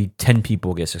maybe 10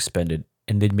 people get suspended,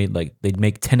 and they'd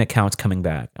make 10 accounts coming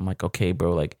back. I'm like, okay,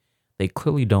 bro, like they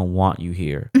clearly don't want you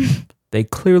here. They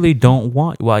clearly don't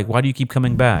want. Like, why do you keep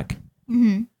coming back?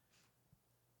 Mm-hmm.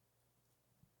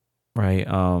 Right.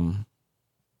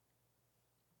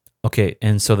 Okay,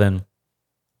 and so then,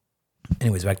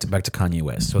 anyways, back to Kanye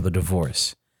West. So the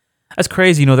divorce. That's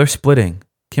crazy. They're splitting.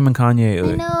 Kim and Kanye.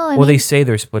 I know. Well, they say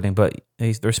they're splitting, but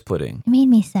they're splitting. It made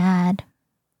me sad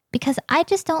because I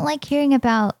just don't like hearing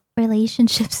about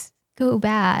relationships go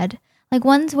bad. Like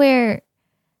ones where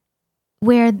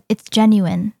it's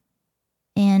genuine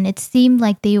and it seemed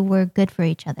like they were good for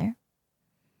each other.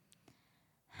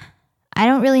 I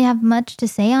don't really have much to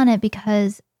say on it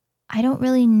because I don't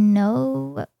really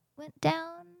know what went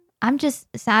down. I'm just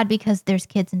sad because there's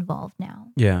kids involved now.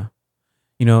 Yeah.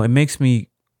 It makes me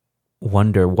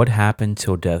wonder what happened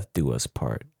till death do us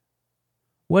part.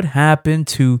 What happened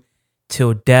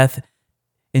till death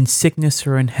in sickness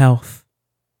or in health?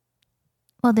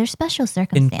 Well, there's special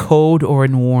circumstances. In cold or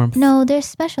in warmth? No, there's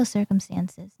special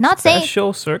circumstances.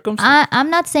 Special circumstances? I'm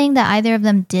not saying that either of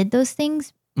them did those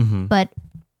things, but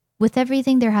with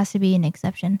everything, there has to be an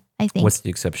exception, I think. What's the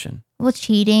exception? Well,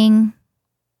 cheating.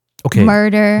 Okay.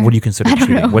 Murder. What do you consider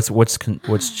cheating? Know.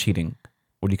 What's cheating?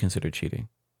 What do you consider cheating?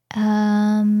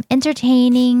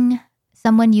 Entertaining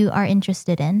someone you are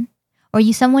interested in, or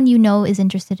someone you know is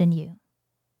interested in you.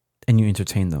 And you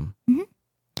entertain them. Mm-hmm.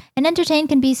 And entertain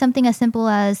can be something as simple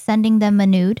as sending them a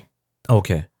nude.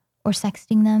 Okay. Or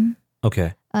sexting them.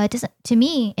 Okay. To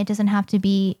me, it doesn't have to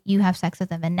be you have sex with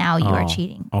them and now you are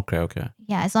cheating. Okay.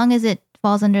 Yeah, as long as it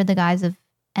falls under the guise of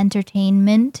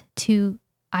entertainment to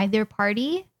either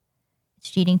party, it's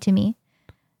cheating to me.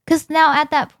 Because now at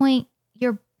that point,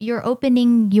 you're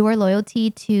opening your loyalty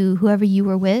to whoever you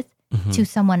were with to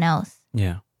someone else.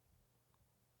 Yeah.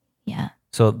 Yeah.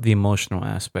 So the emotional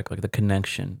aspect, like the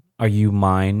connection, are you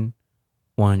mine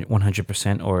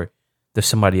 100% or does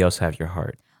somebody else have your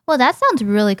heart? Well, that sounds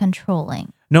really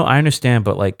controlling. No, I understand,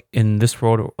 but like in this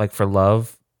world, like for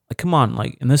love, like come on,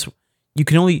 like in this, you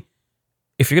can only,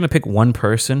 if you're going to pick one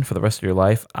person for the rest of your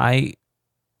life, I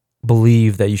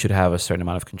believe that you should have a certain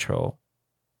amount of control.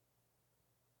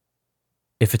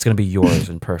 If it's going to be yours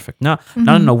and perfect. Not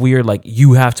in a weird, like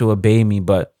you have to obey me,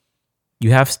 but you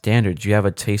have standards. You have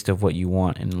a taste of what you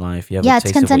want in life. You have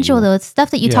it's consensual though. It's stuff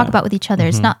that you talk about with each other.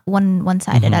 It's not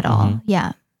one-sided at all.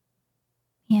 Yeah.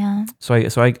 Yeah. So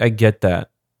I get that.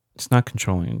 It's not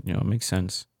controlling, it makes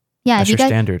sense. Yeah. That's your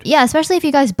standard. Yeah, especially if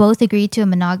you guys both agree to a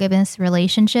monogamous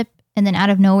relationship and then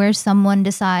out of nowhere someone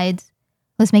decides,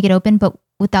 let's make it open, but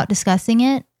without discussing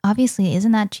it, obviously,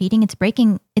 isn't that cheating? It's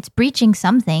breaching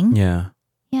something. Yeah.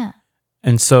 Yeah.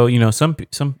 And so, some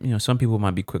people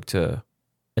might be quick to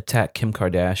attack Kim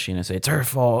Kardashian and say it's her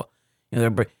fault.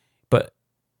 But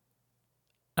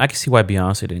I can see why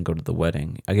Beyonce didn't go to the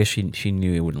wedding. I guess she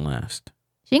knew it wouldn't last.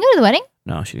 She didn't go to the wedding?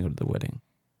 No, she didn't go to the wedding.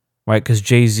 Right? Because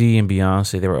Jay-Z and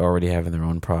Beyonce, they were already having their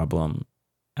own problem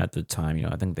at the time.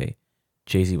 I think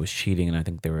Jay-Z was cheating and I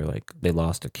think they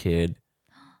lost a kid.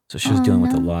 So she was dealing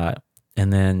with a lot.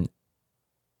 And then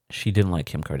she didn't like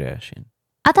Kim Kardashian.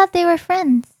 I thought they were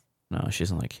friends. No, she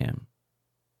doesn't like him.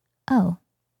 Oh.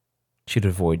 She'd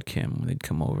avoid Kim when they'd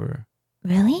come over.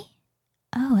 Really?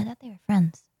 Oh, I thought they were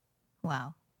friends.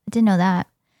 Wow. I didn't know that.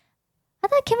 I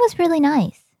thought Kim was really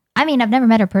nice. I mean, I've never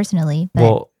met her personally. But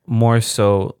Well, more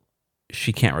so,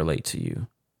 she can't relate to you.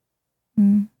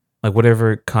 Like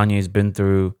whatever Kanye's been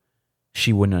through,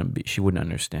 she wouldn't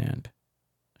understand.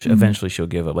 Eventually, she'll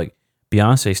give up. Like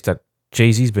Beyonce stuck.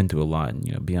 Jay-Z's been through a lot, and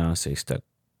Beyonce stuck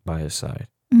by his side.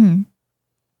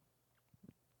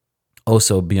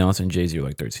 Also, Beyonce and Jay-Z are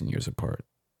like 13 years apart.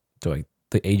 So like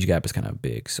the age gap is kind of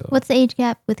big. So What's the age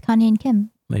gap with Kanye and Kim?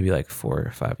 maybe like 4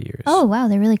 or 5 years. Oh, wow.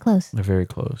 They're really close. They're very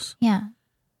close. Yeah.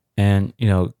 And,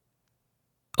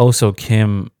 also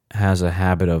Kim has a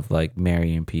habit of like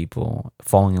marrying people,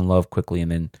 falling in love quickly,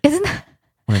 and then Isn't that,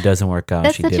 when it doesn't work out,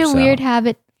 that's she such dips a weird out.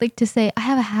 habit, like to say, I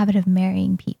have a habit of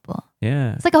marrying people.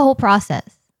 Yeah. It's like a whole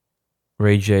process.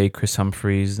 Ray J, Chris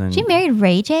Humphries. And, She married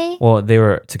Ray J? well, they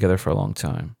were together for a long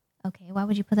time. Okay, why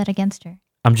would you put that against her?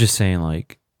 I'm just saying,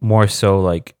 like, more so,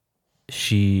 like,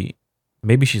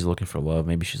 maybe she's looking for love.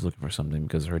 Maybe she's looking for something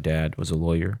because her dad was a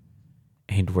lawyer.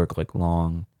 And he'd work, like,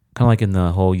 long. Kind of like in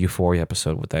the whole Euphoria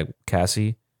episode with that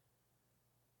Cassie.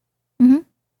 Mhm.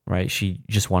 Right? She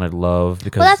just wanted love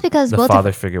because, Well, that's because the both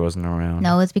father figure wasn't around.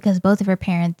 No, it's because both of her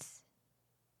parents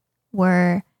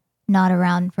were not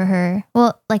around for her.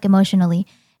 Well, like emotionally.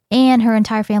 And her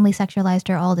entire family sexualized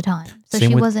her all the time. So Same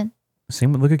she with- wasn't.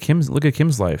 Same with look at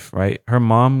Kim's life, right? Her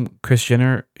mom, Kris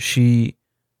Jenner, she's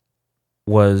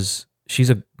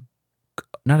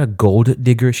not a gold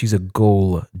digger, she's a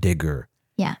goal digger.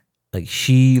 Yeah. Like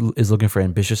she is looking for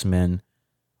ambitious men.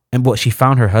 And she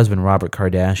found her husband, Robert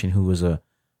Kardashian, who was a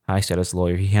high status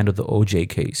lawyer. He handled the OJ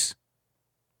case.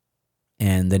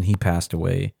 And then he passed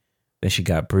away. Then she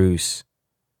got Bruce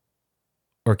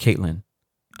or Caitlyn.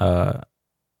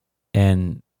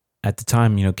 And at the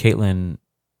time, Caitlyn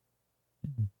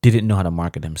didn't know how to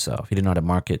market himself. He didn't know how to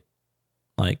market.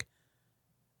 Like,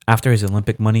 after his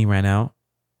Olympic money ran out,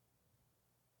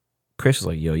 Chris was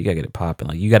like, yo, you gotta get it popping.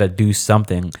 Like, you gotta do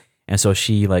something. And so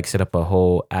she, like, set up a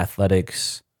whole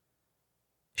athletics.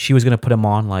 She was gonna put him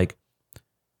on, like,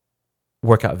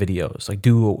 workout videos. Like,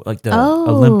 do, like, the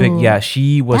Olympic. Yeah,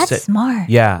 she was. That's smart.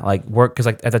 Yeah, like, because,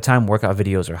 like, at the time, workout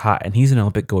videos are hot. And he's an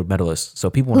Olympic gold medalist. So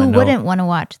people want to Who know. wouldn't want to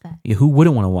watch that? Yeah, who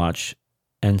wouldn't want to watch?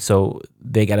 And so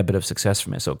they got a bit of success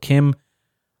from it. So Kim,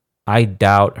 I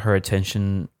doubt her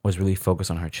attention was really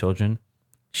focused on her children.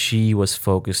 She was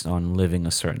focused on living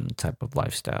a certain type of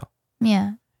lifestyle.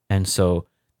 Yeah. And so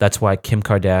that's why Kim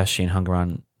Kardashian hung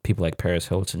around people like Paris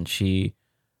Hilton. She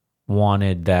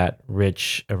wanted that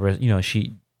rich,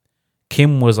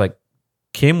 Kim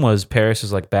was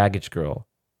Paris's like baggage girl,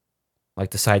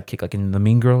 like the sidekick, like in the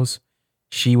Mean Girls.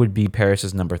 She would be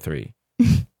Paris's number 3.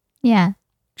 Yeah.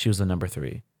 She was the number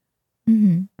 3.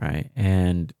 Mm-hmm. Right.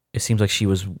 And it seems like she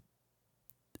was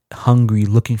hungry,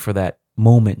 looking for that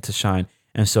moment to shine.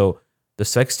 And so the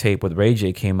sex tape with Ray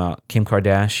J came out. Kim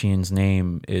Kardashian's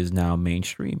name is now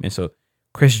mainstream. And so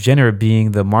Kris Jenner,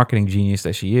 being the marketing genius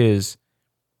that she is,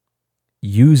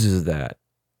 uses that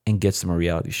and gets them a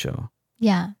reality show.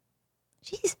 Yeah.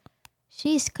 She's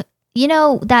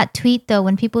that tweet though,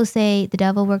 when people say the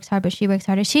devil works hard, but she works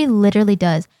harder, she literally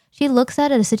does. She looks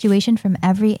at a situation from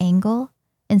every angle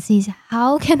and sees,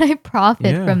 how can I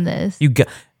profit Yeah. from this? You get,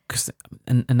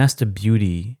 and that's the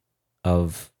beauty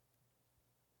of,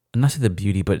 not the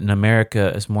beauty, but in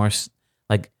America, it's more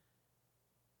like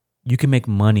you can make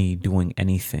money doing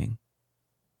anything.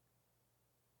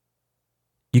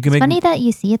 You can It's make funny that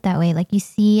you see it that way. Like you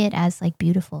see it as like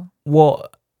beautiful. well,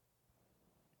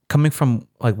 coming from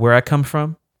like where I come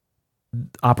from,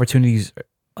 opportunities,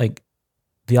 like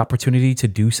the opportunity to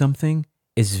do something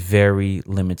is very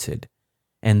limited.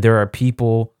 And there are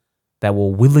people that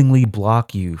will willingly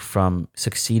block you from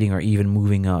succeeding or even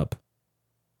moving up.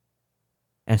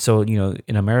 And so,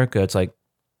 in America, it's like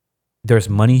there's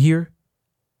money here,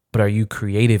 but are you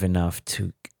creative enough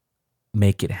to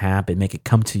make it happen, make it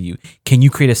come to you? Can you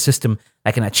create a system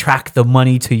that can attract the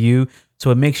money to you? So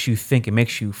it makes you think,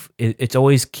 it's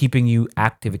always keeping you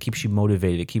active. It keeps you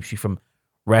motivated. It keeps you from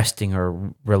resting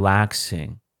or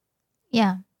relaxing.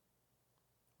 Yeah.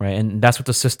 Right. And that's what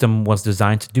the system was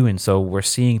designed to do. And so we're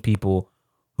seeing people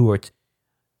who are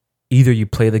either you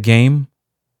play the game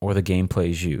or the game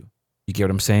plays you. You get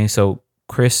what I'm saying? So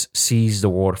Kris sees the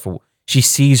world she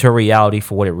sees her reality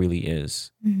for what it really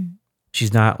is. Mhm.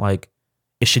 She's not like,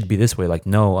 it should be this way. Like,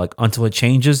 no, like until it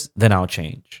changes, then I'll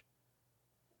change.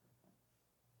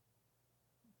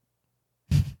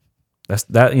 That's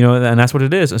that, and that's what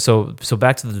it is. And so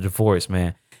back to the divorce,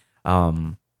 man. I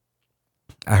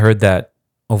heard that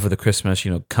over the Christmas,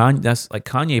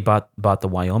 Kanye bought the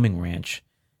Wyoming ranch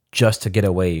just to get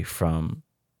away from,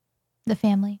 The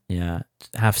family.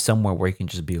 have somewhere where he can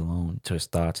just be alone to his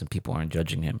thoughts and people aren't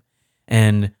judging him.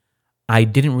 And I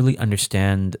didn't really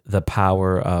understand the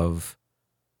power of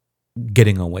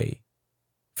getting away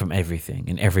from everything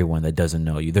and everyone that doesn't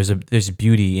know you. There's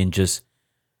beauty in just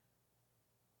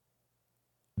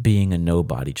being a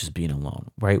nobody, just being alone,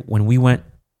 right? When we went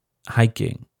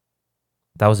hiking,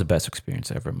 that was the best experience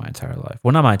ever in my entire life.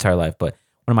 Well, not my entire life, but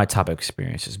one of my top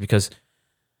experiences, because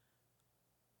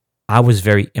I was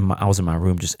in my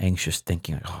room just anxious,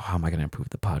 thinking like, oh, how am I going to improve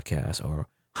the podcast, or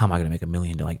how am I going to make $1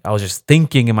 million? Like I was just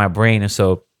thinking in my brain, and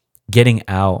so getting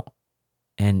out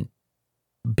and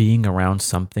being around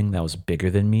something that was bigger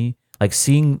than me, like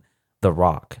seeing the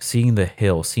rock, seeing the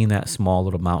hill, seeing that small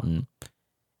little mountain,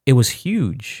 it was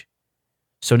huge.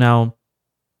 So now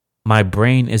my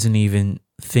brain isn't even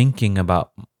thinking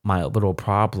about my little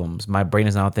problems. My brain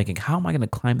is now thinking, how am I going to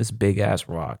climb this big ass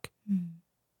rock?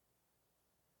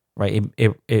 Right?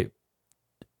 It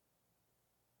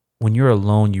when you're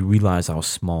alone, you realize how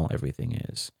small everything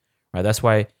is. Right? That's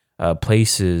why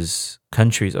places,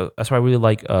 countries. That's why I really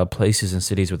like places and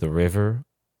cities with a river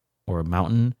or a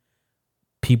mountain.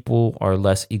 People are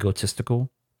less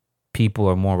egotistical. People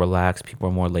are more relaxed. People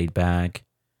are more laid back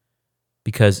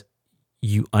because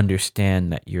you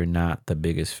understand that you're not the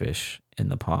biggest fish in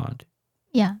the pond.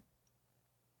 Yeah.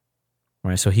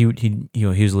 Right. So he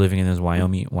was living in his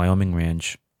Wyoming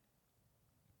ranch,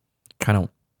 trying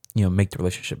to make the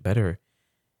relationship better.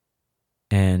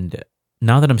 And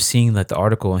now that I'm seeing that the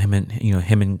article, him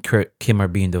and Kim are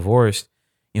being divorced,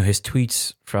 his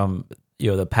tweets from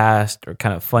the past are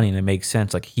kind of funny, and it makes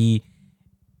sense. Like he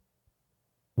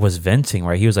was venting,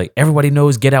 right? He was like, everybody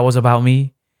knows Get Out was about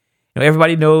me.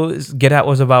 Everybody knows Get Out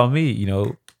was about me,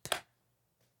 Oh,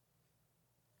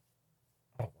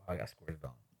 wow, I got squirted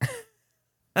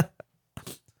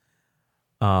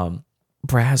on.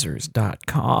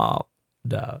 Brazzers.com.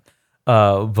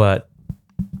 But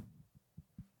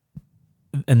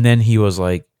and then he was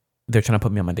like, they're trying to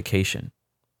put me on medication.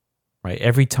 Right?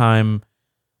 Every time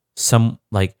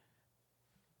like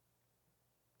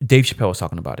Dave Chappelle was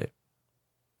talking about it.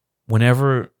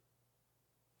 Whenever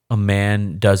a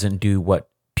man doesn't do what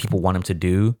people want him to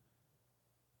do,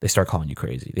 they start calling you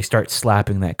crazy. They start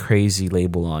slapping that crazy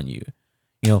label on you.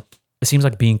 It seems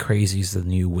like being crazy is the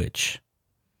new witch.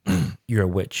 You're a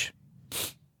witch.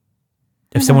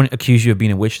 If someone accused you of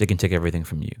being a witch, they can take everything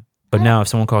from you. But now if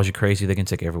someone calls you crazy, they can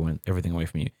take everything away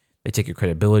from you. They take your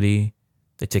credibility.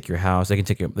 They take your house. They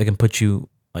can put you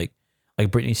like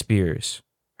Britney Spears.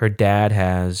 Her dad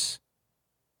has,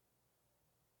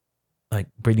 like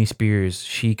Britney Spears,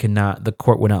 the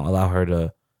court would not allow her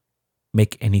to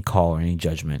make any call or any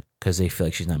judgment because they feel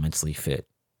like she's not mentally fit.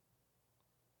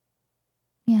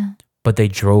 Yeah. But they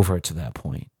drove her to that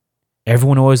point.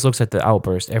 Everyone always looks at the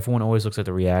outburst. Everyone always looks at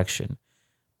the reaction.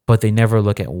 But they never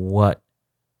look at what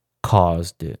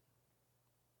caused it.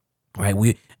 Right?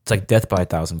 It's like death by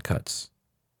 1,000 cuts.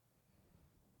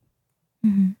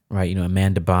 Mm-hmm. Right?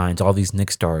 Amanda Bynes, all these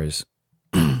Nick stars,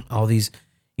 all these,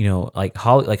 like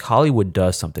Hollywood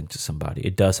does something to somebody.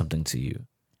 It does something to you.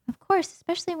 Of course,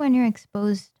 especially when you're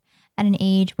exposed at an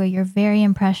age where you're very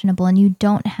impressionable and you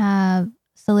don't have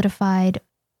solidified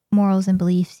morals and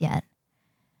beliefs yet.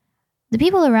 The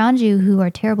people around you who are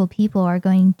terrible people are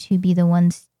going to be the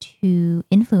ones to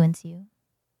influence you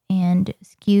and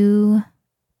skew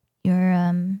your,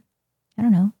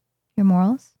 your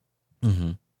morals.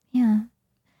 Mm-hmm. Yeah.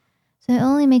 So it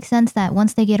only makes sense that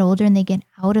once they get older and they get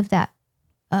out of that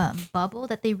bubble,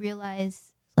 that they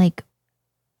realize like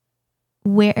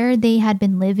where they had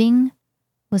been living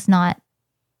was not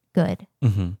good.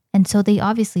 Mm-hmm. And so they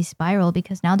obviously spiral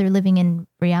because now they're living in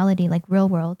reality, like real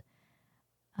world.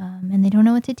 And they don't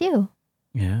know what to do.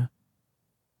 Yeah.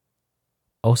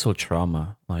 Also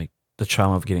trauma, like the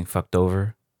trauma of getting fucked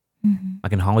over. Mm-hmm.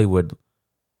 Like in Hollywood,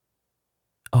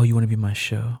 oh, you want to be my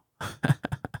show?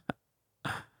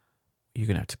 You're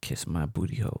going to have to kiss my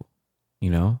booty hole,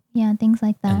 Yeah, things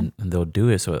like that. And they'll do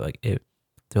it. So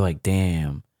they're like,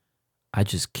 damn, I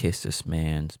just kissed this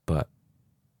man's butt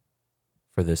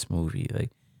for this movie.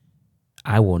 Like,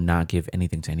 I will not give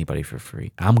anything to anybody for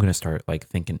free. I'm going to start like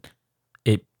thinking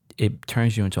it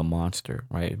turns you into a monster,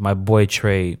 right? My boy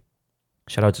Trey,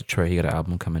 shout out to Trey. He got an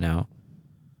album coming out.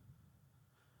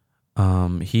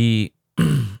 He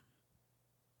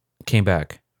came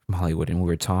back from Hollywood and we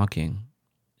were talking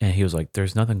and he was like,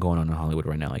 there's nothing going on in Hollywood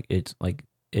right now. Like it's like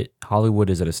Hollywood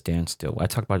is at a standstill. I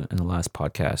talked about it in the last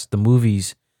podcast. The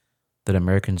movies that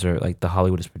Americans are like, the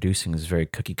Hollywood is producing is very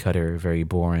cookie cutter, very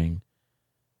boring.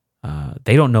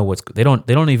 They don't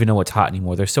even know what's hot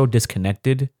anymore. They're so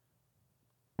disconnected,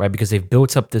 right? Because they've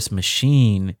built up this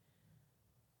machine,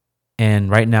 and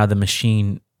right now the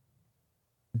machine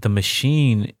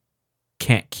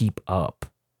can't keep up.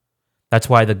 That's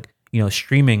why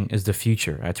streaming is the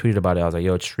future. I tweeted about it. I was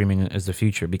like, streaming is the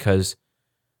future because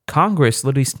Congress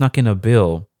literally snuck in a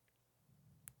bill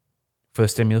for the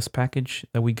stimulus package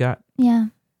that we got. Yeah.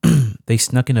 They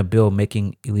snuck in a bill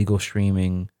making illegal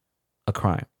streaming a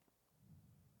crime.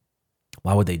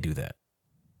 Why would they do that?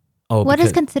 Oh, what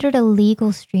is considered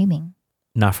illegal streaming?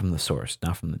 Not from the source,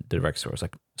 not from the direct source.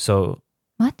 Like so,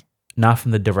 What? not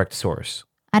from the direct source.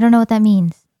 I don't know what that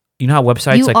means. You know how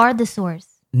websites You like are the source.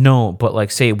 no, but like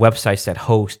say websites that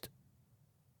host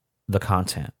the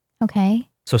content. Okay.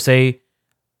 So say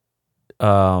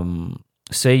so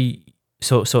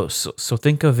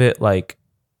think of it like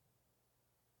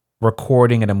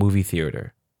recording at a movie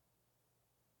theater.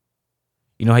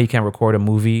 You know how you can record a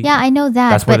movie? Yeah, I know that.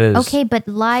 That's but what it is. okay, but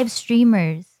live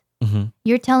streamers. hmm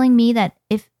You're telling me that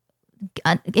if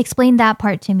explain that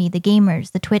part to me, the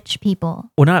gamers, the Twitch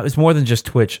people. Well, not it's more than just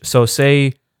Twitch. So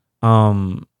say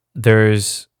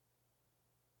there's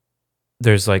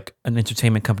like an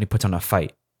entertainment company puts on a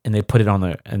fight and they put it on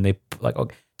there and they like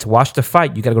okay, to watch the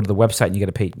fight you got to go to the website and you got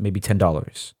to pay maybe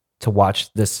 $10 to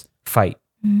watch this fight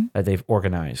Mhm. that they've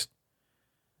organized.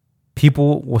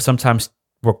 People will sometimes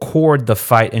record the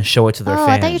fight and show it to their Oh,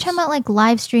 fans. I thought you were talking about like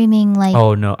live streaming, like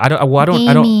Oh no, I don't. Well, I don't.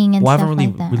 gaming and Well, I haven't stuff really,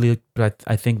 like that. really. But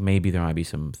I think maybe there might be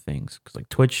some things because like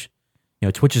Twitch,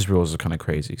 Twitch's rules are kind of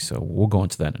crazy. So we'll go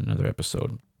into that in another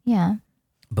episode. Yeah.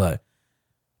 But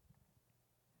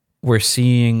we're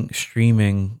seeing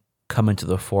streaming come into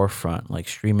the forefront. Like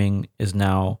streaming is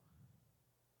now,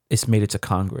 it's made it to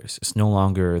Congress. It's no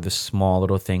longer the small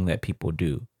little thing that people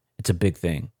do. It's a big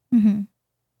thing. hmm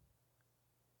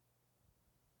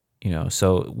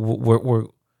So we're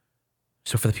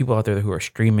so for the people out there who are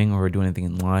streaming or are doing anything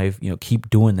in live, keep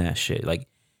doing that shit. Like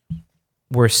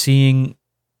we're seeing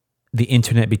the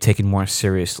internet be taken more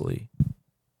seriously.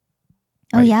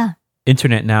 Oh Right. yeah.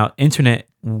 Internet,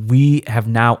 we have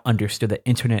now understood that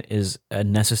internet is a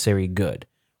necessary good,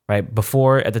 right?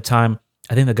 Before, at the time,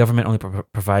 I think the government only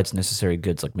provides necessary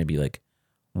goods like maybe like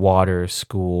water,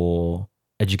 school,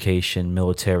 education,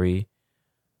 military.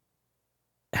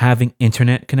 Having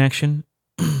internet connection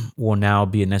will now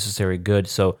be a necessary good.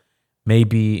 So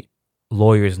maybe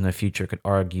lawyers in the future could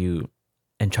argue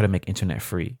and try to make internet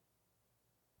free.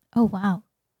 Oh wow.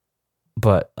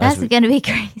 But That's gonna be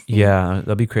crazy. yeah,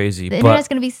 that'd be crazy. The But internet's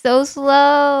gonna be so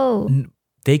slow.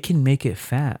 they can make it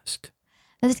fast.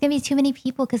 There's gonna be too many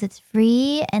people because it's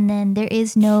free, and then there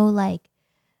is no like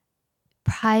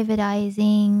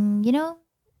privatizing,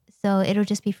 So it'll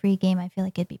just be free game. I feel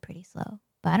like it'd be pretty slow,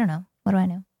 but I don't know. What do I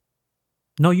know?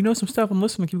 No, you know some stuff. I'm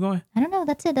listening. Keep going. I don't know.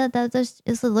 That's it. That's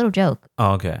it's a little joke.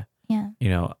 Oh, okay. Yeah.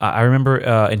 I remember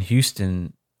in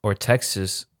Houston or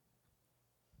Texas,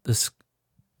 this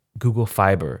Google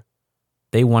Fiber,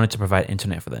 they wanted to provide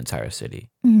internet for the entire city.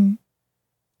 hmm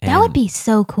That would And be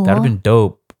so cool. That would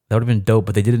have been dope.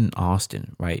 But they did it in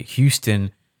Austin, right?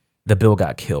 Houston, the bill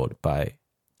got killed by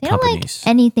They don't companies. like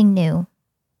anything new.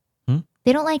 Hmm?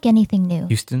 They don't like anything new.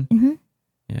 Houston? hmm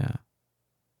Yeah.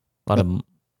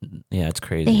 It's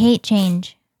crazy. They hate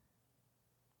change.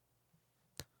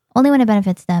 Only when it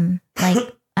benefits them. Like,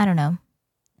 I don't know.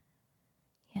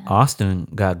 Yeah. Austin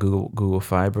got Google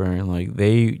Fiber and like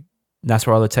that's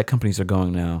where all the tech companies are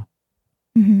going now.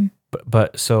 hmm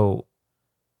But so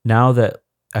now that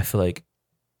I feel like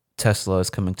Tesla is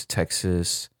coming to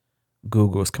Texas,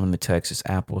 Google is coming to Texas,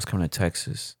 Apple is coming to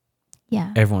Texas,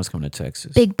 Yeah. everyone's coming to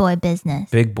Texas. Big boy business.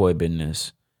 Big boy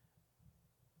business.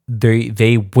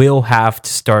 They will have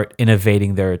to start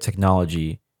innovating their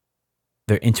technology,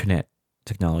 their internet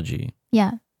technology,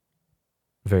 Yeah.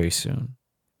 very soon.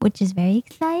 Which is very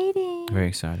exciting. Very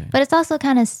exciting. But it's also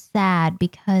kind of sad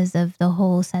because of the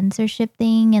whole censorship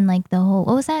thing and like the whole,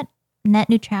 what was that? Net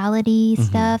neutrality Mhm.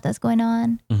 stuff that's going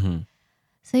on. hmm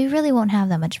So you really won't have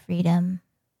that much freedom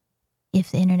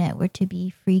if the internet were to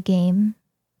be free game.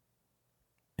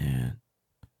 Man.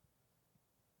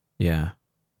 Yeah.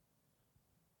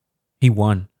 He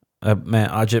won. Man,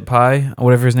 Ajit Pai,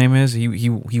 whatever his name is,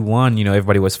 he won.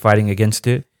 Everybody was fighting against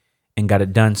it and got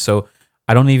it done. So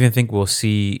I don't even think we'll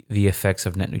see the effects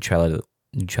of net neutrality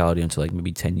until like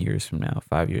maybe 10 years from now,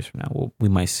 5 years from now. We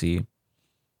might see.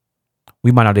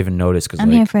 We might not even notice because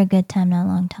I'm here for a good time, not a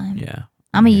long time. yeah.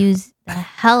 I'm going to Yeah. use the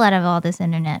hell out of all this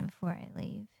internet before I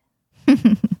leave.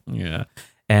 Yeah.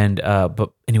 And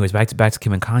but anyways, back to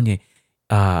Kim and Kanye.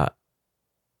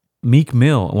 Meek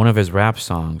Mill, one of his rap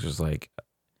songs was like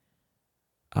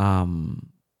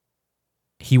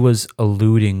he was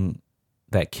alluding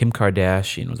that Kim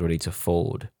Kardashian was ready to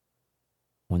fold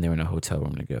when they were in a hotel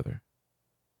room together.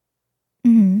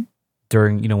 hmm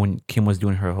During, when Kim was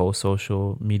doing her whole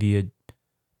social media,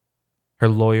 her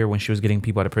lawyer, when she was getting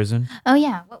people out of prison. Oh,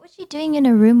 yeah. What was she doing in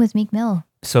a room with Meek Mill?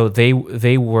 So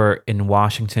they were in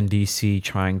Washington, D.C.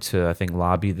 trying to, I think,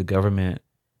 lobby the government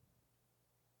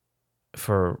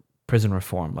for prison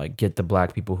reform, like get the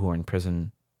black people who are in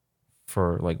prison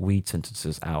for like weed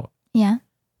sentences out. Yeah.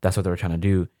 That's what they were trying to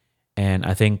do. And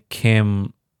I think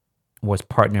Kim was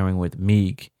partnering with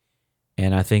Meek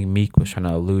And I think Meek was trying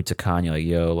to allude to Kanye, like,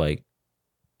 yo, like,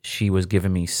 she was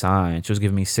giving me signs. She was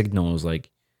giving me signals. Like,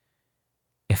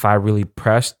 if I really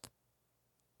pressed,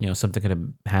 something could have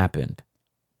happened.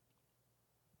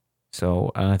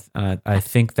 So I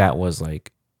think that was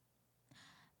like,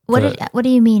 What do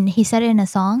you mean? He said it in a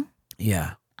song?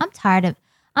 yeah.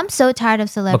 I'm so tired of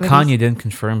But celebrities. Kanye then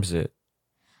confirms it.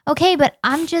 Okay, but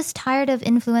I'm just tired of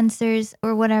influencers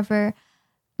or whatever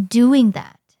doing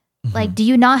that. Like, do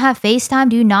you not have FaceTime?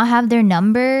 Do you not have their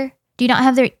number? Do you not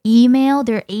have their email,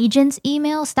 their agent's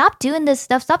email? Stop doing this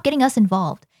stuff. Stop getting us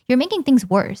involved. You're making things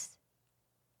worse.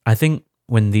 I think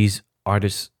when these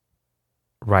artists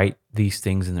write these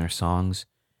things in their songs,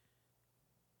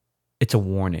 it's a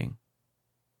warning,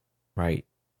 right?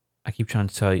 I keep trying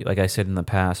to tell you, like I said in the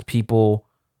past, people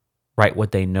write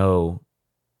what they know.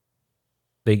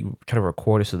 They try to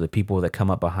record it so the people that come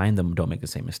up behind them don't make the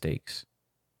same mistakes.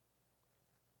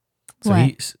 So What?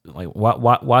 he's like,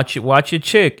 watch your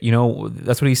chick.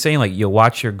 That's what he's saying. Like, you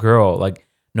watch your girl. Like,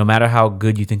 no matter how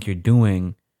good you think you're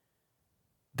doing,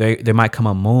 there might come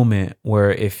a moment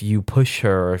where if you push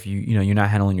her, or if you're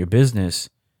not handling your business,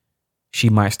 she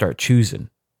might start choosing.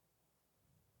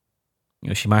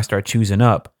 She might start choosing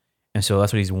up, and so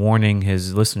that's what he's warning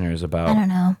his listeners about. I don't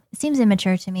know. It seems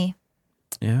immature to me.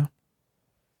 Yeah.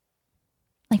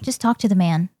 Like, just talk to the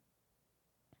man.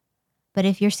 But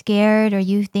if you're scared or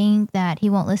you think that he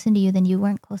won't listen to you, then you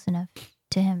weren't close enough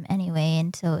to him anyway.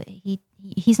 And so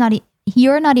he's not,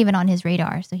 you're not even on his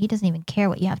radar. So he doesn't even care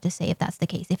what you have to say if that's the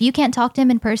case. If you can't talk to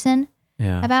him in person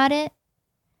about it,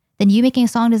 then you making a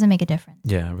song doesn't make a difference.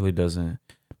 Yeah, it really doesn't.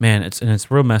 Man,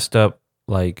 it's real messed up.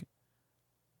 Like,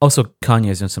 also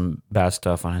Kanye's done some bad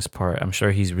stuff on his part. I'm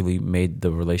sure he's really made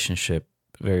the relationship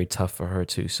very tough for her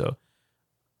too. So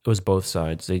it was both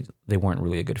sides. They weren't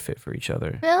really a good fit for each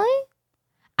other. Really?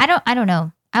 I don't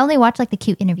know. I only watch like the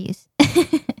cute interviews.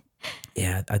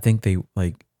 Yeah, I think they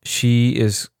like she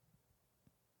is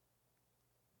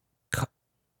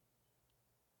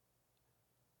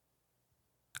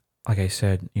like I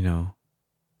said,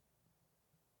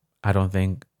 I don't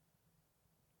think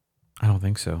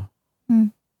so.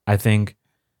 I think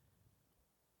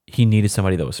he needed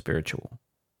somebody that was spiritual.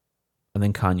 I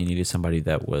think Kanye needed somebody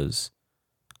that was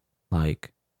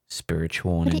like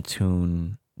spiritual and in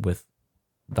tune with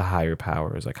the higher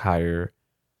powers, like higher,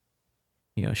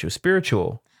 she was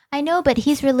spiritual. I know, but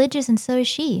he's religious and so is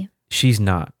she. She's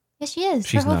not. Yes, she is.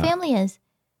 She's Her whole not. family is.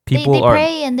 People they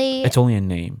pray and they... It's only a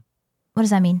name. What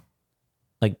does that mean?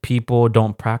 Like, people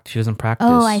don't practice. She doesn't practice.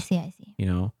 Oh, I see.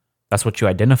 That's what you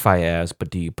identify as, but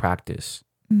do you practice?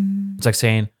 It's like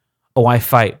saying, oh, I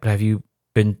fight, but have you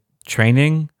been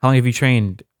training? How long have you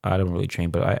trained? I don't really train,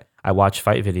 but I watch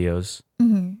fight videos.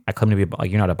 I claim to be, like,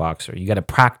 you're not a boxer. You got to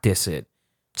practice it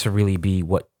to really be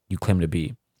what you claim to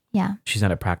be. Yeah. She's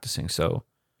not practicing. So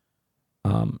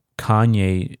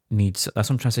Kanye needs, that's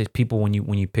what I'm trying to say. People, when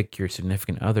you pick your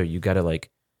significant other, you got to like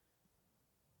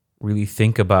really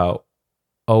think about,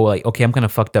 oh, like, okay, I'm kind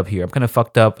of fucked up here. I'm kind of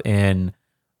fucked up and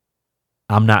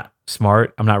I'm not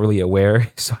smart. I'm not really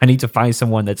aware. So I need to find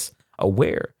someone that's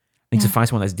aware. I need to find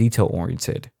someone that's detail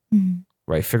oriented,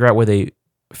 right? Figure out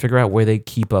where they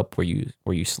keep up where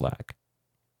you slack.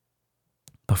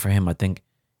 But for him, I think,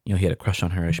 he had a crush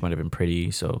on her. She might have been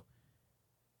pretty. So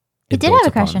he did have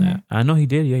a crush on her. I know he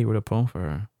did. Yeah, he wrote a poem for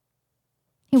her.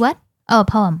 He what? Oh, a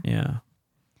poem. Yeah.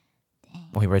 Dang.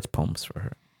 Well, he writes poems for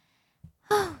her.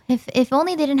 If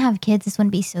only they didn't have kids, this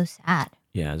wouldn't be so sad.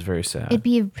 Yeah, it's very sad. It'd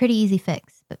be a pretty easy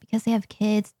fix. But because they have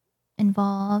kids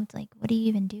involved, like, what do you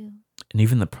even do? And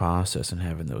even the process and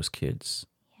having those kids.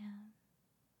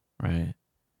 Yeah. Right?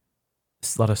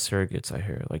 It's a lot of surrogates, I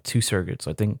hear. Like 2 surrogates.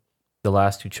 I think the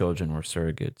last 2 children were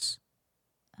surrogates.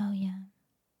 Oh, yeah.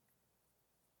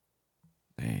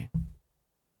 Dang.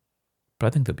 But I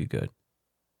think they'll be good.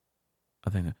 I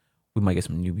think we might get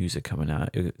some new music coming out.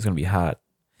 It's going to be hot.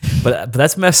 But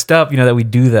that's messed up, that we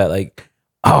do that. Like,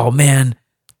 oh, man,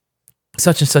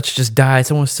 such and such just died.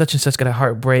 Someone such and such got a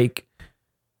heartbreak.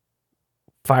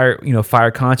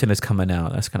 Fire content is coming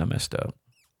out. That's kind of messed up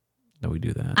that we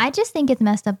do that. I just think it's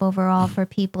messed up overall for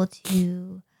people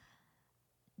to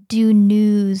do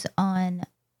news on,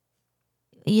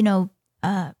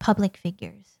 public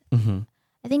figures.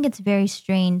 I think it's very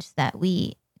strange that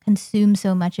we consume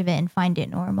so much of it and find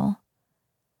it normal.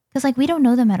 Because, like, we don't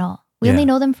know them at all. We only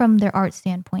know them from their art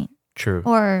standpoint. True.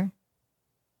 Or,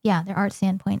 their art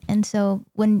standpoint. And so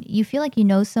when you feel like you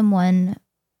know someone,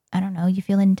 I don't know, you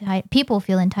feel people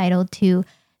feel entitled to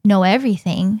know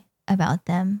everything about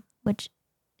them, which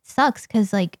sucks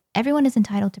because, like, everyone is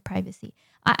entitled to privacy.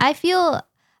 I feel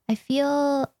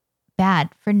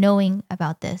bad for knowing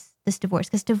about this divorce,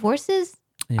 because divorces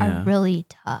Yeah. are really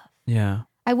tough. Yeah.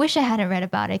 I wish I hadn't read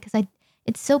about it because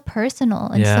it's so personal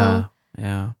and Yeah. so,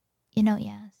 Yeah. so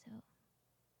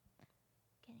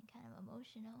getting kind of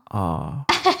emotional.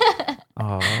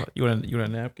 You want a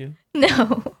napkin?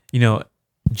 No.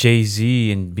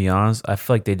 Jay-Z and Beyonce, I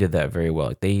feel like they did that very well.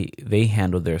 Like they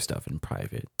handled their stuff in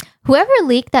private. Whoever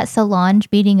leaked that Solange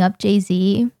beating up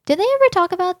Jay-Z, did they ever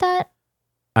talk about that?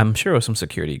 I'm sure it was some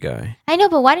security guy. I know,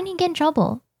 but why didn't he get in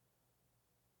trouble?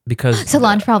 Because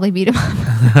Solange probably beat him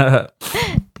up.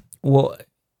 well,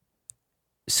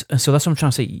 so that's what I'm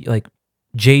trying to say. Like,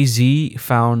 Jay-Z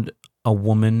found a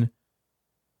woman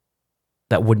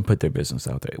that wouldn't put their business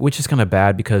out there, which is kind of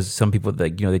bad because some people,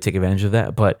 like, they take advantage of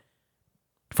that. But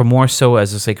for more so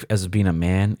as being a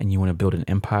man and you want to build an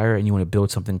empire and you want to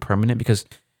build something permanent, because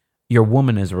your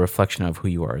woman is a reflection of who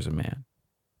you are as a man.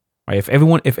 Right? If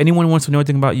anyone wants to know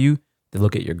anything about you, they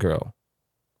look at your girl.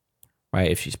 Right?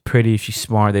 If she's pretty, if she's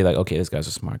smart, they like, okay, this guy's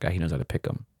a smart guy. He knows how to pick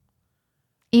them.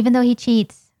 Even though he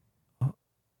cheats.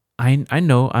 I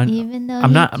know. Even though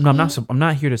I'm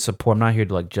not here to support. I'm not here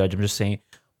to like judge. I'm just saying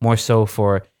more so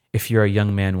for if you're a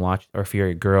young man or if you're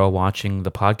a girl watching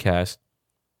the podcast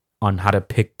on how to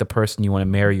pick the person you want to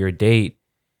marry or date,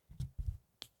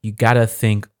 you gotta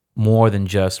think more than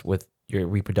just with your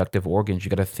reproductive organs. You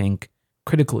gotta think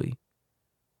critically.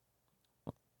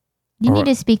 You need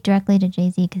to speak directly to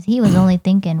Jay-Z because he was only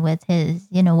thinking with his,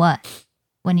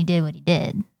 when he did what he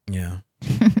did. Yeah.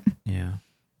 Yeah.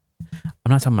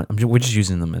 I'm not talking about, we're just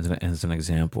using them as an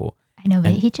example. I know,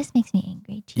 but he just makes me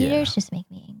angry. Cheaters just make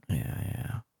me angry.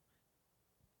 Yeah.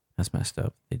 That's messed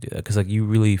up. They do that because like you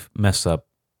really mess up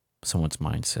someone's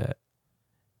mindset.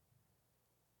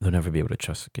 They'll never be able to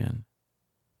trust again.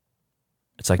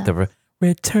 It's like the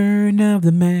return of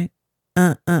the Mac.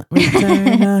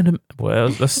 Return of the. Well,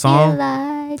 the song.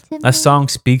 That song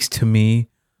speaks to me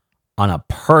on a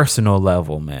personal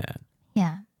level, man.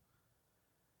 Yeah.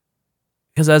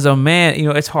 Because as a man,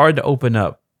 it's hard to open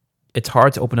up. It's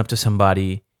hard to open up to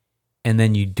somebody, and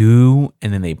then you do,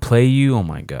 and then they play you. Oh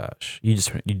my gosh, you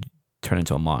turn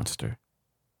into a monster.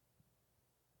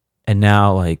 And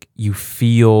now, like, you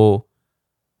feel,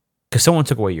 because someone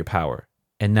took away your power,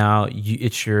 and now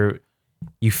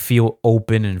you feel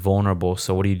open and vulnerable.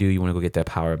 So what do? You want to go get that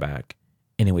power back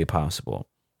any way possible.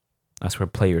 That's where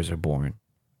players are born.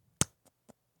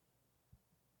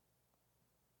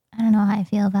 I don't know how I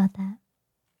feel about that.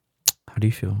 How do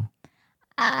you feel?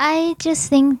 I just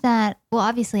think that, well,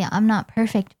 obviously I'm not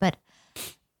perfect, but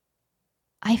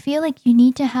I feel like you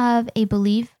need to have a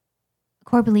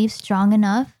core belief strong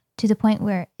enough to the point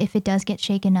where if it does get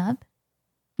shaken up,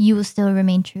 you will still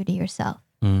remain true to yourself.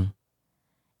 Mm.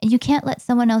 And you can't let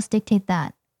someone else dictate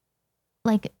that.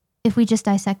 Like, if we just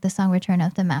dissect the song Return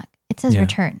of the Mac, it says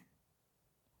return.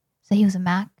 So he was a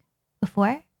Mac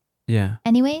before? Yeah.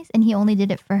 Anyways, and he only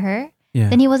did it for her? Yeah.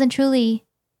 Then he wasn't truly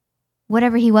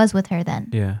whatever he was with her then.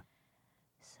 Yeah.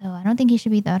 So I don't think he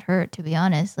should be that hurt, to be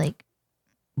honest. Like,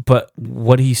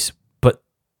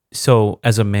 so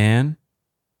as a man,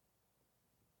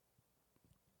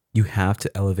 you have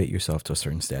to elevate yourself to a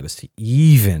certain status to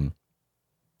even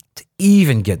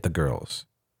get the girls.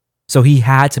 So he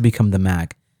had to become the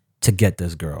Mac to get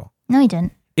this girl. No, he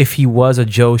didn't. If he was a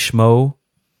Joe Schmo,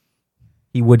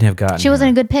 he wouldn't have gotten She her.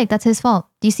 wasn't a good pick. That's his fault.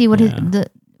 Do you see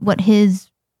what his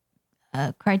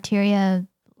criteria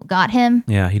got him?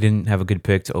 Yeah, he didn't have a good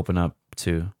pick to open up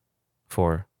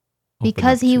for.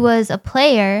 Because he was a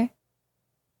player,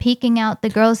 peeking out the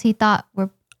girls he thought were,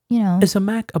 Is a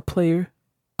Mac a player?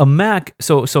 A Mac,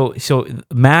 so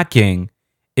Macking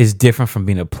is different from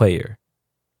being a player.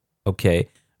 Okay,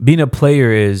 being a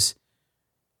player is,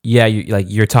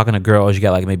 you're talking to girls. You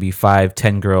got like maybe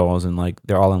 5-10 girls, and like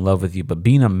they're all in love with you. But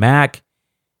being a Mac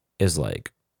is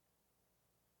like,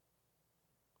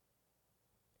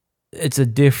 it's a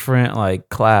different like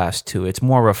class to it. It's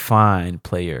more refined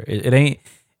player. It ain't.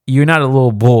 You're not a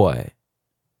little boy.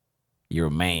 You're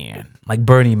a man, like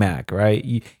Bernie Mac,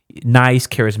 right? Nice,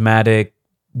 charismatic.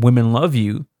 Women love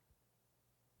you.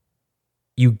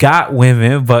 You got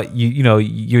women, but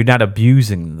you're not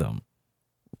abusing them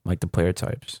like the player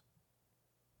types.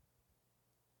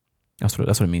 That's what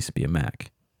it means to be a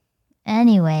Mac.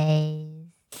 Anyways.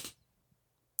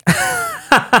 What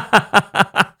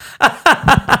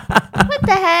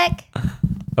the heck?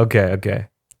 Okay.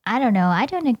 I don't know. I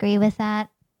don't agree with that.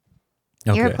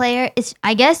 Okay. You're a player.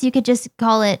 I guess you could just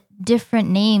call it different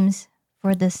names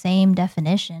for the same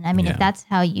definition. I mean, if that's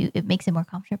how it makes it more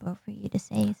comfortable for you to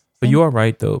say. But you are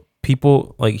right though.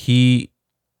 People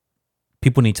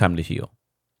need time to heal.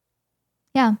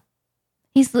 Yeah.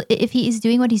 If he is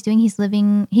doing what he's doing,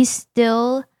 he's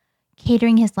still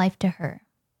catering his life to her.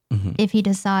 Mhm. If he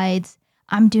decides,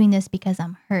 I'm doing this because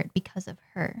I'm hurt because of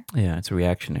her. Yeah, it's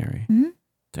reactionary. Mhm.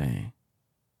 Dang.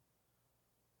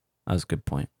 That was a good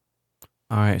point.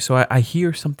 All right, so I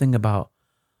hear something about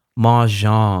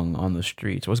mahjong on the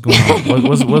streets. What's going on?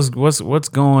 What's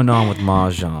going on with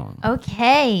mahjong?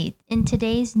 Okay, in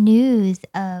today's news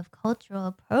of cultural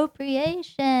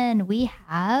appropriation, we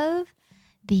have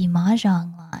the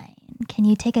Mahjong line. Can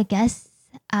you take a guess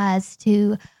as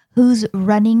to who's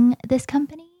running this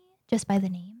company just by the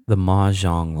name? The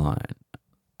mahjong line.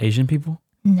 Asian people?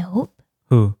 Nope.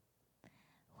 Who?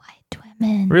 White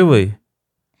women. Really?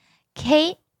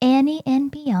 Kate, Annie,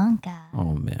 and Bianca.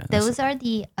 Oh man. Those are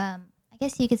the, I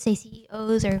guess you could say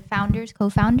CEOs or founders,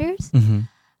 co-founders.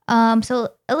 Mm-hmm. So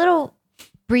a little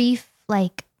brief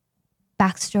like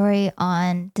backstory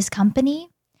on this company.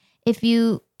 If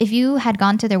you had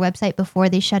gone to their website before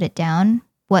they shut it down,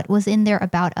 what was in there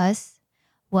about us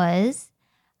was,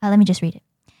 let me just read it.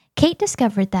 Kate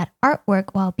discovered that artwork,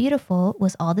 while beautiful,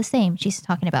 was all the same. She's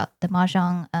talking about the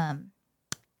mahjong,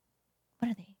 what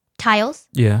are they? Tiles.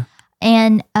 Yeah.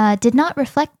 And did not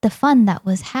reflect the fun that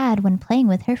was had when playing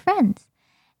with her friends.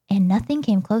 And nothing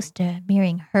came close to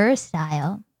mirroring her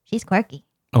style. She's quirky.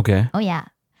 Okay. Oh, yeah.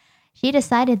 She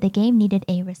decided the game needed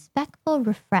a respectful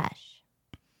refresh.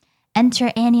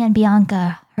 Enter Annie and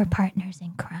Bianca, her partners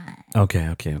in crime.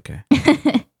 Okay.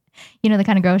 You know the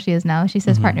kind of girl she is now. She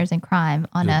says Mhm. partners in crime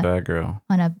on She's a a bad girl.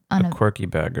 on A quirky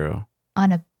bad girl.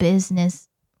 a business,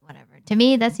 whatever. To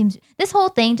me, that seems, this whole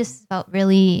thing just felt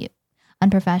really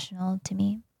unprofessional to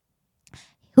me.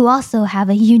 Who also have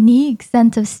a unique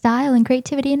sense of style and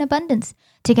creativity in abundance.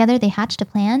 Together, they hatched a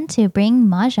plan to bring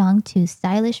mahjong to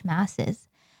stylish masses.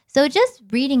 So just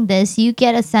reading this, you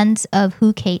get a sense of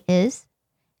who Kate is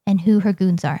and who her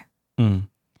goons are. Mm.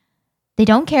 They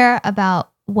don't care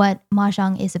about what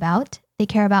mahjong is about. They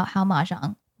care about how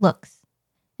mahjong looks.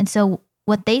 And so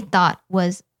what they thought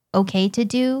was okay to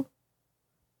do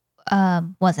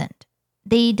wasn't.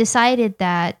 They decided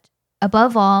that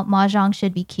above all, mahjong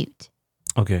should be cute.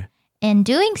 Okay. And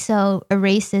doing so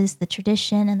erases the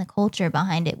tradition and the culture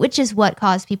behind it, which is what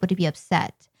caused people to be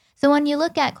upset. So when you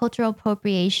look at cultural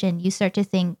appropriation, you start to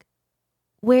think,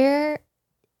 where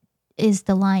is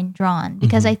the line drawn?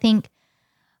 Because Mhm. I think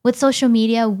with social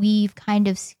media, we've kind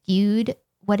of skewed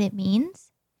what it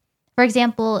means. For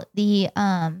example, do you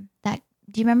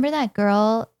remember that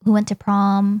girl who went to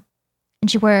prom and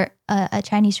she wore a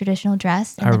Chinese traditional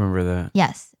dress? I remember that.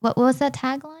 Yes. What was that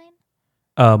tagline?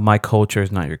 My culture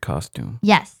is not your costume.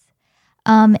 Yes.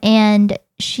 And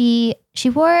she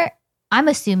wore, I'm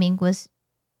assuming, was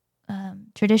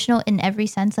traditional in every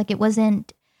sense. Like it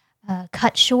wasn't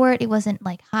cut short. It wasn't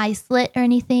like high slit or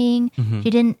anything. Mhm. She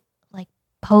didn't like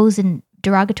pose in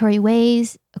derogatory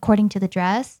ways according to the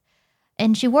dress.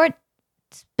 And she wore it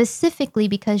specifically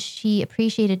because she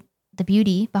appreciated the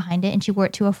beauty behind it and she wore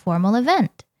it to a formal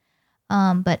event.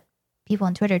 But people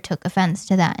on Twitter took offense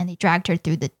to that and they dragged her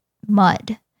through the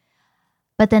mud.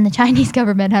 But then the Chinese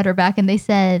government had her back and they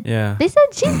said, Yeah.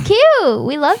 she's cute.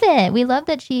 We love it. We love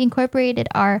that she incorporated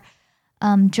our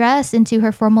dress into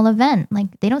her formal event.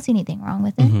 Like they don't see anything wrong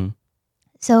with it. Mhm.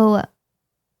 So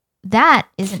that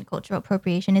isn't cultural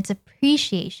appropriation. It's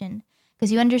appreciation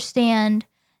because you understand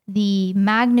the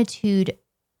magnitude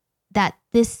that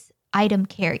this item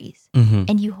carries Mhm.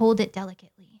 and you hold it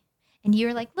delicately. And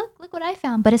you're like, look what I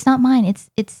found, but it's not mine.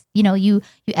 It's you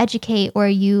educate or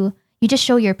you just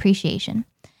show your appreciation.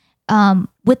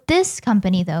 With this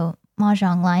company though,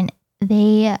 Mahjong Line,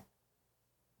 they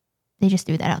just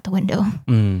threw that out the window.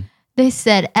 Mm. They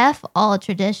said, F all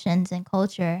traditions and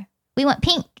culture. We want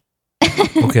pink.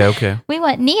 Okay. We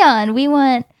want neon. We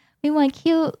want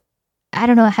cute. I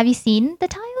don't know. Have you seen the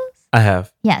tiles? I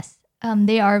have. Yes.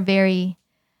 They are very,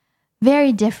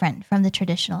 very different from the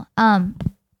traditional.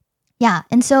 Yeah.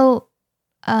 And so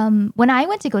when I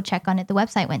went to go check on it, the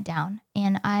website went down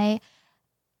and I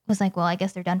was like, well, I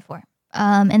guess they're done for.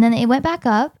 And then it went back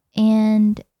up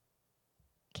and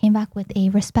came back with a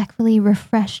respectfully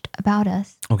refreshed about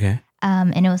us. Okay.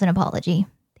 And it was an apology.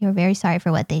 They were very sorry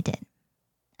for what they did.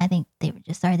 I think they were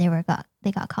just sorry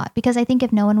they got caught. Because I think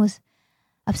if no one was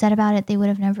upset about it, they would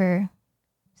have never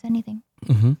said anything.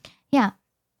 Mm-hmm. Yeah.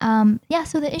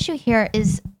 So the issue here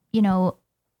is,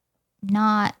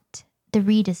 not the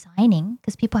redesigning,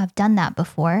 because people have done that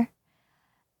before.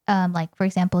 Like, for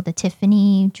example, the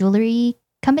Tiffany jewelry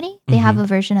company, they have a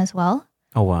version as well.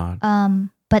 Oh, wow.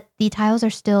 But the tiles are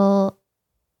still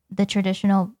the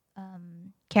traditional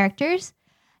characters.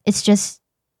 It's just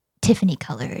Tiffany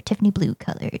colored, Tiffany blue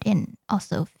colored, and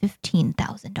also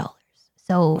 $15,000.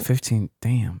 So 15.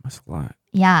 Damn, that's a lot.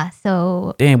 yeah,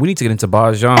 so Damn, we need to get into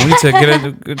Bajan. We need to get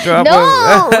into good job.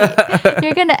 no,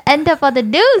 you're gonna end up on the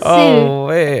news soon. Oh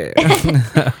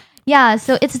man. Yeah,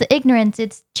 so it's the ignorance.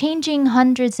 It's changing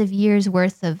hundreds of years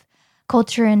worth of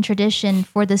culture and tradition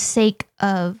for the sake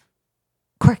of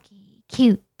quirky,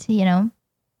 cute,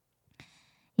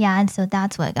 Yeah, and so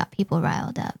that's what got people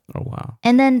riled up. Oh wow.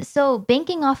 And then, so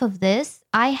banking off of this,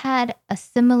 I had a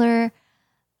similar,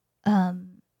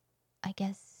 I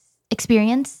guess,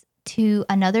 experience to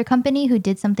another company who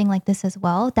did something like this as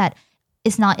well that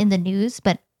is not in the news,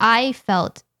 but I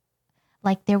felt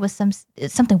like there was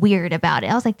something weird about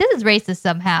it. I was like, this is racist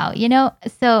somehow,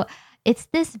 So it's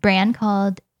this brand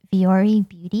called Viore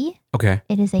Beauty. Okay.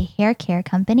 It is a hair care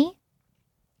company.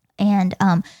 And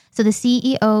so the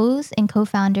CEOs and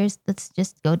co-founders, let's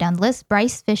just go down the list.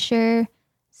 Bryce Fisher,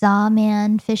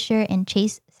 Zaman Fisher, and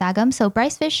Chase Sagum. So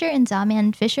Bryce Fisher and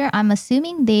Zaman Fisher, I'm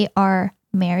assuming they are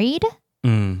married.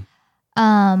 Mm.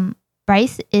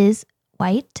 Bryce is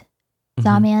white. Mhm.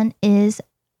 Zaman is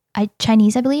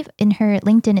Chinese, I believe. In her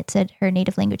LinkedIn, it said her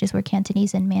native languages were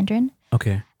Cantonese and Mandarin.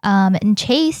 Okay. And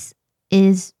Chase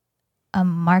is a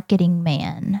marketing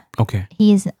man. Okay.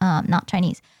 He is not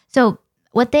Chinese. So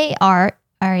what they are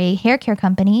a hair care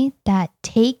company that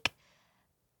take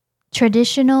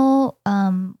traditional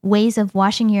ways of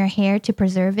washing your hair to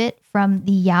preserve it from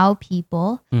the Yao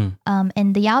people. Mm.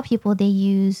 And the Yao people, they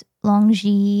use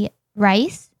Longji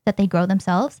rice that they grow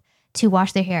themselves to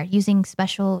wash their hair using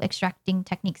special extracting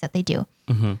techniques that they do.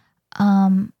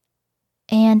 Mm-hmm.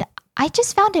 And I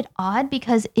just found it odd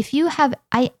because if you have,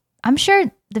 I'm sure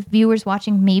the viewers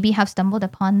watching maybe have stumbled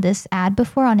upon this ad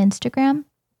before on Instagram.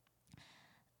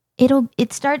 The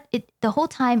whole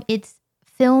time it's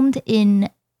filmed in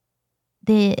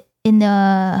the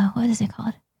what is it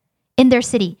called? In their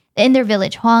city, in their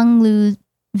village, Huanglu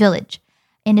village.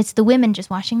 And it's the women just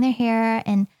washing their hair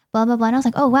and blah, blah, blah. And I was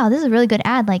like, oh, wow, this is a really good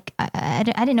ad. Like, I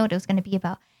didn't know what it was going to be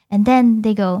about. And then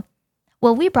they go,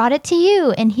 well, we brought it to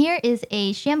you. And here is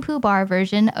a shampoo bar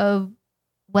version of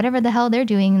whatever the hell they're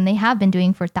doing and they have been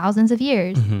doing for thousands of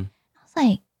years. Mm-hmm. I was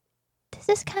like, this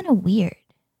is kind of weird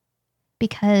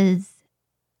because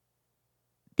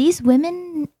these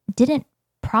women didn't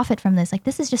profit from this. Like,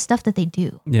 this is just stuff that they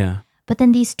do. Yeah. But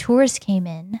then these tourists came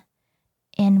in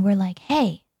and were like,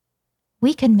 hey,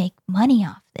 we could make money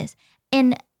off this.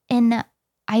 And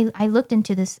I looked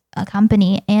into this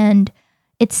company and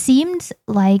it seems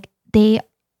like they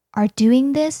are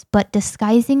doing this, but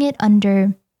disguising it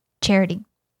under charity.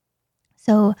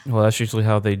 So, Well, that's usually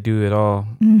how they do it all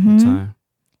mhm. the time.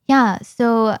 Yeah.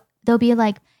 So they'll be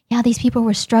like, yeah, these people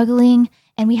were struggling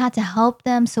and we had to help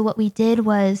them. So what we did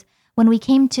was when we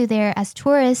came to there as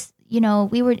tourists,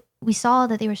 we saw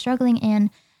that they were struggling and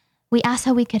we asked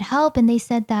how we could help. And they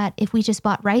said that if we just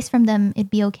bought rice from them, it'd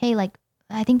be okay. Like,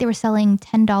 I think they were selling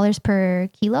 $10 per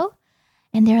kilo.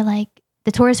 And they're like,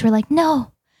 the tourists were like,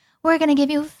 no, we're going to give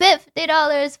you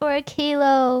 $50 for a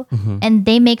kilo. Mm-hmm. And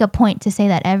they make a point to say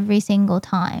that every single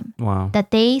time. Wow.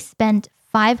 That they spent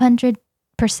 500%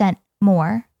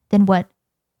 more than what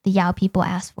the Yao people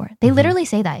asked for. They Mhm. literally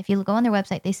say that. If you go on their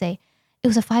website, they say it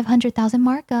was a 500,000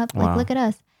 markup. Like, Wow. look at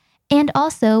us. And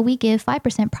also, we give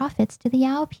 5% profits to the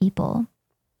Yao people,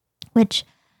 which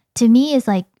to me is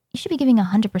like, you should be giving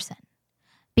 100%.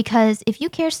 Because if you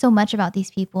care so much about these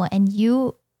people and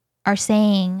you are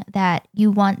saying that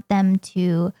you want them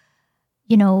to,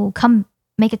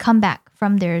 make a comeback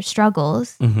from their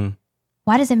struggles, Mm-hmm.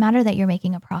 why does it matter that you're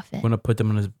making a profit? Want to put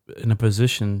them in a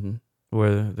position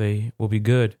where they will be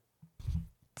good.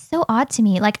 It's so odd to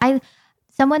me. Like,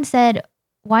 someone said,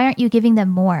 why aren't you giving them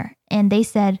more? And they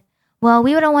said, well,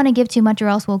 we don't want to give too much or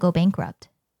else we'll go bankrupt.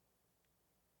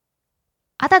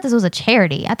 I thought this was a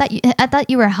charity. I thought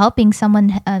you were helping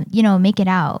someone, make it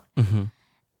out. Mm-hmm.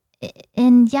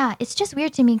 And yeah, it's just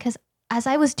weird to me because as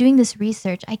I was doing this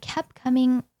research, I kept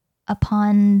coming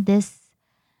upon this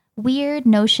weird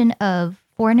notion of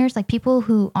foreigners, like people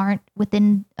who aren't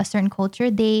within a certain culture.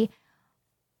 They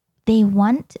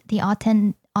want the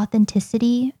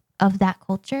authenticity of that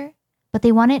culture, but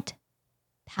they want it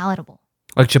palatable.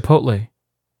 Like Chipotle.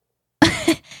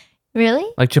 Really?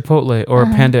 Like Chipotle or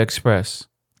Panda Express.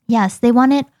 Yes, they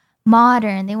want it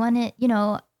modern. They want it,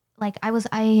 like I was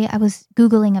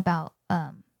Googling about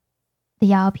the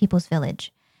Yao People's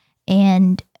Village,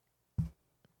 and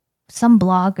some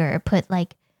blogger put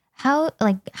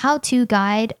how to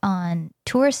guide on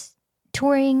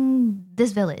touring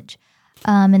this village,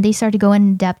 and they started going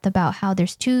in depth about how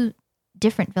there's two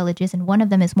different villages, and one of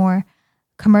them is more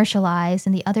commercialized,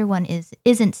 and the other one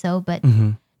isn't so, but.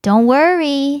 Mm-hmm. Don't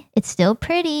worry, it's still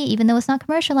pretty, even though it's not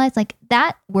commercialized. Like,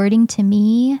 that wording to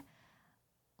me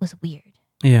was weird.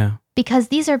 Yeah. Because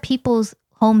these are people's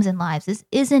homes and lives. This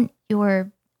isn't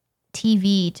your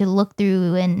TV to look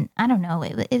through, and I don't know.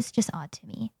 It's just odd to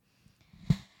me.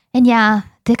 And yeah,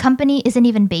 the company isn't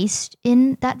even based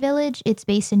in that village. It's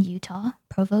based in Utah,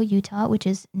 Provo, Utah, which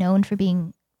is known for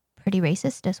being pretty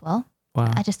racist as well.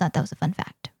 Wow. I just thought that was a fun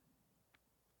fact.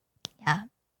 Yeah.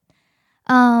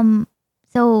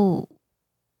 So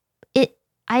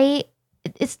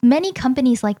it's many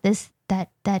companies like this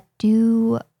that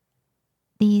do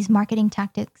these marketing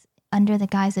tactics under the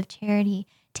guise of charity,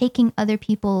 taking other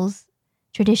people's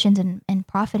traditions and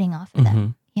profiting off of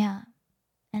them. Yeah.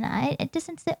 And it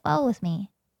doesn't sit well with me.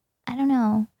 I don't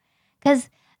know. Because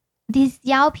these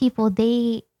Yao people,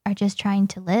 they are just trying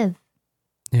to live.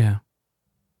 Yeah.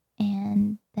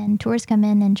 And then tourists come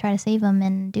in and try to save them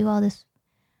and do all this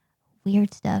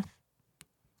weird stuff.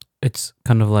 It's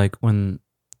kind of like when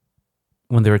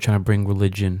they were trying to bring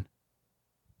religion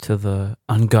to the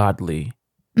ungodly.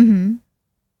 Mm-hmm.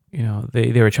 You know,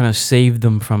 they were trying to save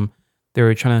them from. They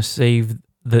were trying to save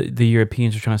the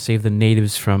Europeans were trying to save the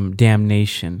natives from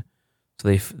damnation. So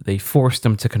they forced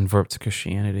them to convert to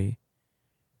Christianity,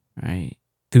 right?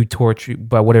 Through torture,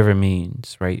 by whatever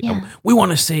means, right? Yeah. We want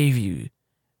to save you,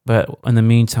 but in the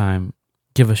meantime,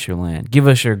 give us your land, give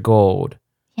us your gold.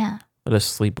 Yeah. Let us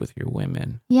sleep with your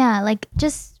women. Yeah, like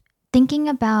just thinking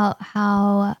about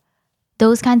how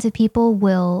those kinds of people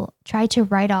will try to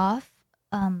write off,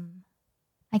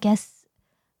 I guess,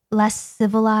 less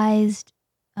civilized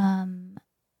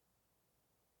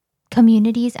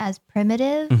communities as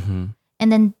primitive,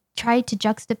 and then try to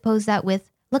juxtapose that with,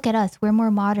 look at us, we're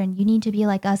more modern, you need to be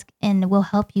like us and we'll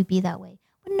help you be that way.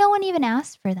 But no one even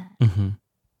asked for that.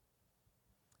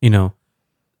 You know,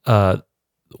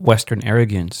 Western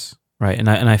arrogance, right? And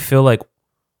I feel like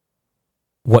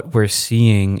what we're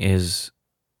seeing is,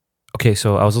 okay,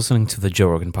 so I was listening to the Joe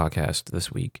Rogan podcast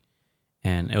this week,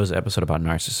 and it was an episode about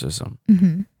narcissism.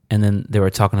 And then they were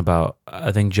talking about,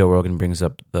 I think Joe Rogan brings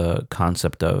up the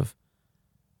concept of,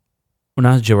 well,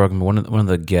 not Joe Rogan, but one of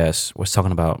the guests was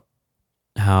talking about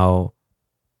how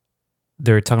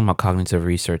they were talking about cognitive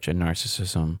research and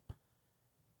narcissism,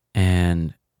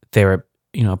 and they were,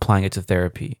 you know, applying it to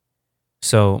therapy.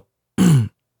 So the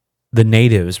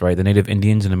natives, right, the native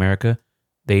Indians in America,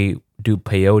 they do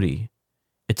peyote.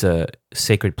 It's a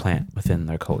sacred plant within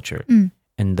their culture.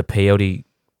 And the peyote,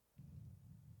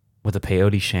 with a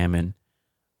peyote shaman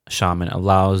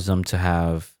allows them to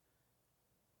have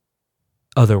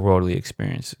otherworldly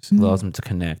experiences, allows them to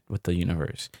connect with the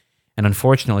universe. And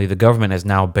unfortunately, the government has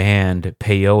now banned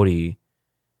peyote,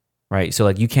 right? So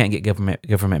like you can't get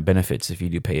government benefits if you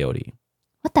do peyote.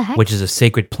 What the heck? Which is a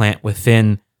sacred plant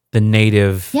within the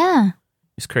native. Yeah.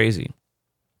 It's crazy.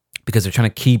 Because they're trying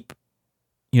to keep,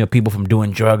 you know, people from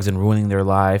doing drugs and ruining their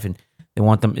life, and they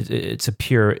want them. It's a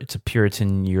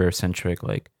Puritan Eurocentric,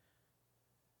 like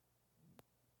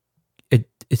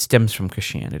it stems from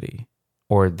Christianity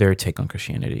or their take on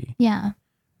Christianity. Yeah.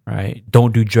 Right.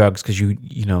 Don't do drugs because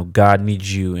you know God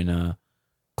needs you in a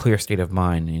clear state of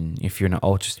mind, and if you're in an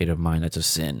ultra state of mind, that's a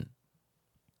sin.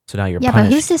 So now you're punished.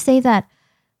 But who's to say that?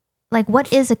 Like,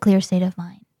 what is a clear state of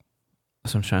mind?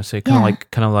 That's what I'm trying to say. Kind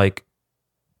of like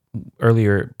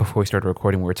earlier before we started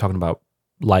recording, we were talking about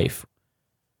life.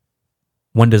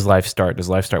 When does life start? Does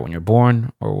life start when you're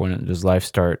born, or when does life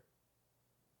start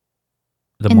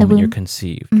the moment you're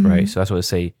conceived, right? So that's what they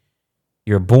say.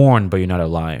 You're born, but you're not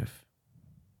alive.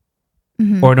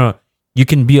 Or no, you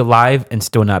can be alive and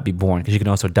still not be born, because you can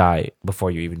also die before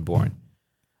you're even born.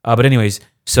 But anyways,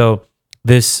 so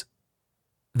this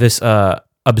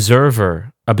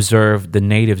observer observed the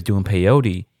natives doing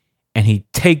peyote, and he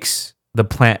takes the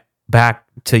plant back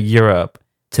to Europe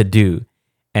to do,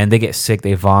 and they get sick,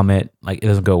 they vomit, like it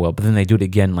doesn't go well. But then they do it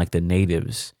again, like the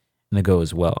natives, and it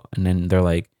goes well. And then they're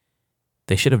like,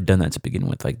 they should have done that to begin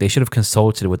with. Like they should have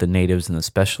consulted with the natives and the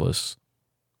specialists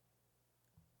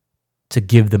to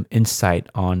give them insight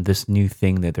on this new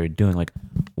thing that they're doing. Like,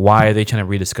 why are they trying to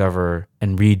rediscover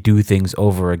and redo things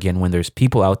over again when there's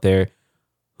people out there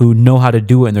who know how to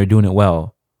do it and they're doing it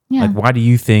well? Yeah. Like, why do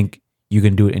you think you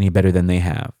can do it any better than they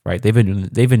have? Right? They've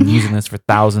been using this for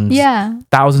thousands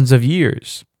of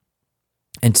years.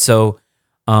 And so,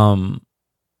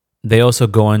 they also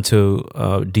go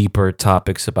into deeper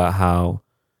topics about how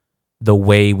the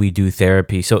way we do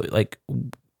therapy. So, like,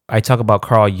 I talk about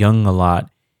Carl Jung a lot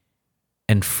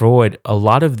and Freud. A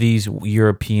lot of these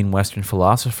European Western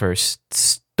philosophers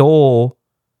stole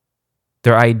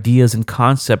their ideas and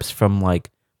concepts from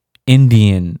like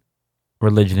Indian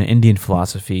religion and Indian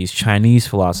philosophies, Chinese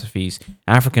philosophies,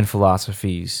 African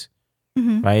philosophies,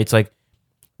 right? It's like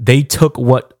they took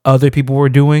what other people were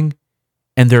doing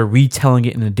and they're retelling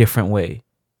it in a different way.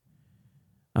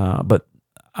 But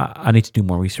I need to do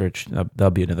more research.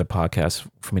 That'll be another podcast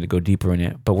for me to go deeper in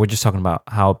it. But we're just talking about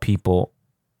how people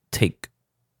take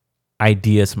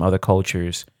ideas from other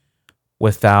cultures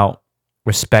without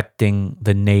respecting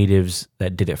the natives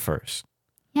that did it first.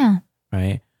 Yeah.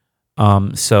 Right.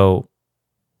 So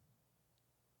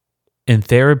in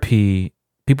therapy,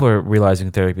 people are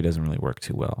realizing therapy doesn't really work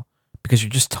too well because you're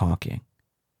just talking.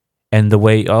 And the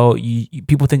way,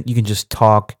 people think you can just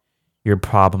talk your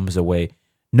problems away.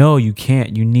 No, you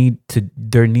can't.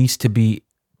 There needs to be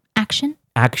Action.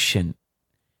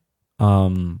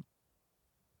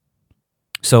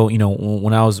 So,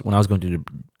 when I was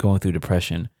going through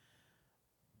depression,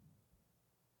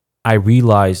 I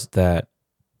realized that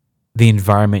the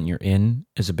environment you're in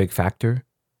is a big factor.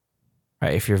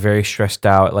 Right? If you're very stressed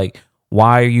out, like,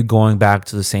 why are you going back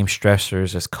to the same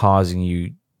stressors that's causing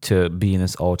you to be in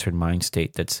this altered mind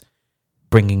state that's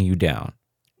bringing you down?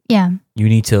 Yeah. You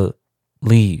need to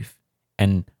leave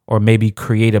or maybe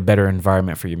create a better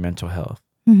environment for your mental health.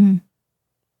 Mm-hmm.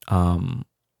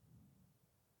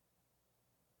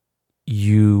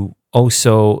 You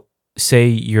also say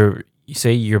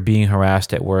you're being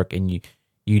harassed at work and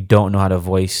you don't know how to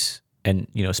voice and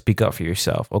speak up for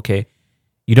yourself. Okay,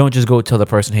 you don't just go tell the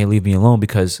person, hey, leave me alone,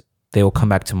 because they will come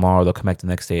back tomorrow, they'll come back the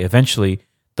next day. Eventually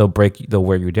they'll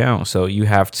wear you down. So you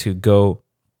have to go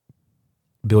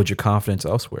build your confidence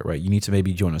elsewhere, right? You need to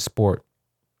maybe join a sport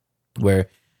where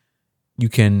you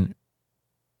can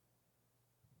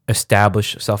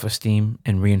establish self-esteem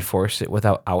and reinforce it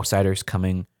without outsiders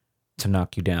coming to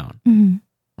knock you down. Mm-hmm.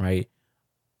 Right.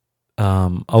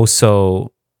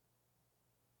 Also,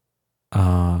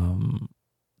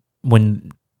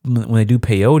 when they do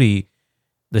peyote,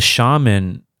 the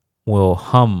shaman will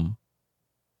hum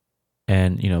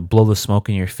and blow the smoke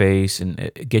in your face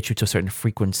and get you to a certain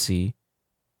frequency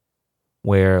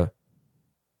where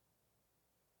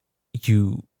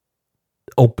you're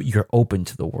open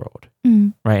to the world. Mm-hmm.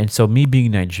 Right. And so me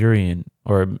being Nigerian,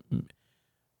 or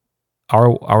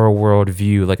our world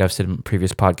view, like I've said in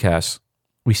previous podcasts,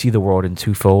 we see the world in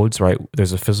two folds, right?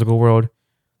 There's a physical world,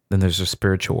 then there's a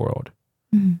spiritual world.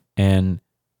 Mm-hmm. And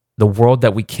the world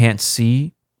that we can't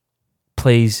see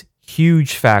plays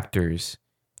huge factors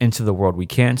into the world we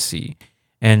can't see.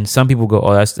 And some people go,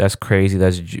 oh, that's crazy.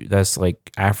 That's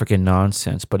like African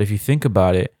nonsense. But if you think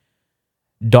about it,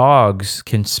 dogs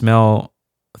can smell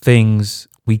things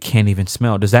we can't even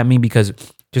smell. Does that mean because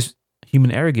just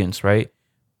human arrogance, right?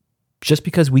 Just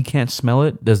because we can't smell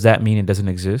it, does that mean it doesn't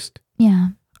exist? Yeah.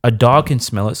 A dog can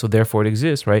smell it, so therefore it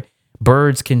exists, right?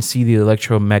 Birds can see the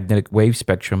electromagnetic wave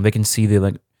spectrum. They can see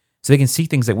so they can see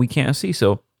things that we can't see.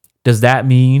 So does that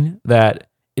mean that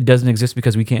it doesn't exist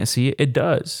because we can't see it? It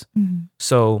does. Mm-hmm.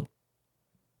 So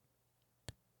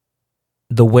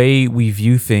the way we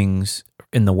view things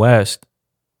in the West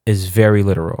is very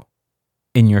literal,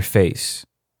 in your face.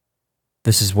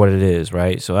 This is what it is,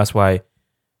 right? So that's why,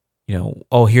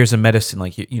 oh, here's a medicine,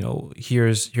 like,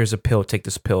 here's a pill, take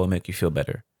this pill and make you feel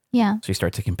better. Yeah. So you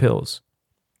start taking pills.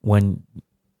 And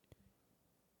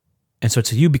so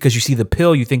to you, because you see the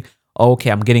pill, you think, oh, okay,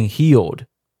 I'm getting healed.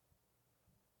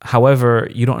 However,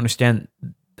 you don't understand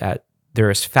that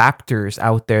there's factors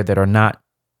out there that are not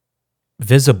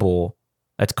visible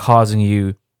that's causing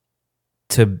you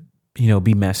to,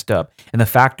 be messed up. And the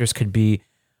factors could be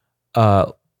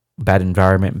bad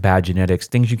environment, bad genetics,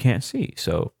 things you can't see.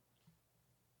 So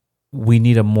we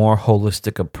need a more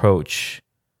holistic approach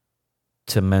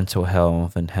to mental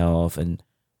health, and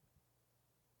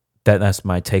that's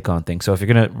my take on things. So if you're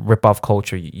gonna rip off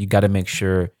culture, you got to make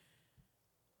sure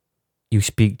you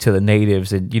speak to the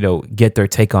natives and get their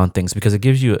take on things, because it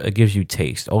gives you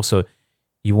taste. Also,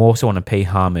 you also want to pay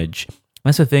homage.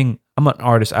 That's the thing. I'm an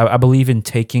artist. I believe in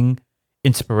taking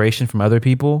inspiration from other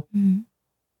people. Mm-hmm.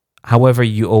 However,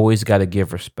 you always got to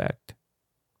give respect.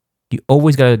 You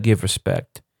always got to give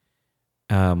respect.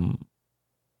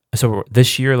 So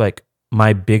this year, like,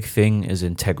 my big thing is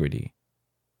integrity.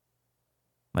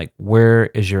 Like, where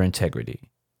is your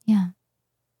integrity? Yeah.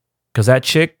 Because that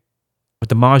chick with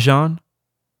the mahjong,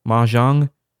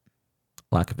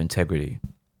 lack of integrity.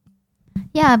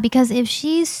 Yeah, because if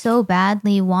she so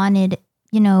badly wanted,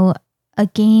 a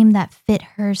game that fit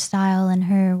her style and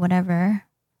her whatever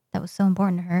that was so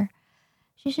important to her,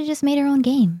 she should just made her own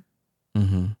game.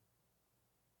 Mm-hmm.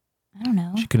 I don't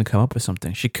know. She couldn't come up with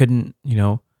something. She couldn't,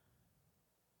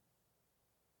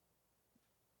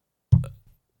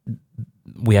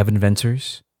 we have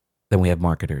inventors, then we have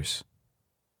marketers.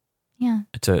 Yeah.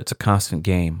 It's a constant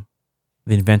game.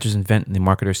 The inventors invent and the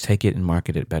marketers take it and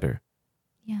market it better.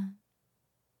 Yeah.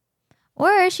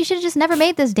 Or she should have just never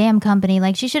made this damn company.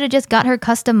 Like, she should have just got her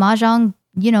custom mahjong,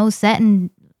 set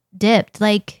and dipped.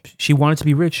 Like, She wanted to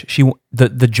be rich.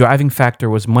 The driving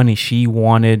factor was money. She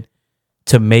wanted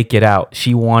to make it out.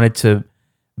 She wanted to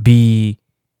be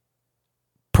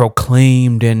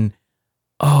proclaimed and,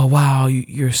 oh wow,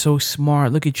 you're so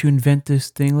smart. Look at you invent this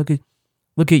thing. Look at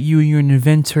you. You're an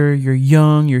inventor. You're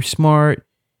young. You're smart.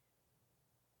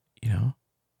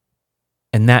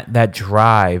 And that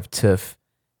drive to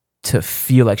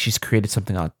feel like she's created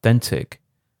something authentic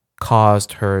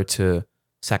caused her to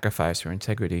sacrifice her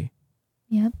integrity.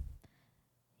 yep.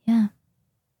 Yeah.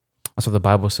 That's what the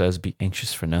Bible says, be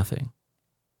anxious for nothing.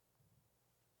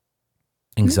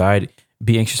 Anxiety,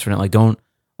 be anxious for nothing.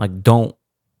 Don't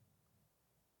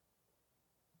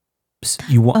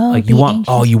you want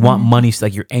you want money,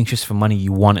 like you're anxious for money,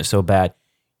 you want it so bad.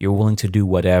 You're willing to do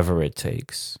whatever it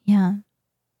takes. Yeah.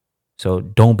 So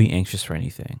don't be anxious for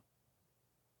anything.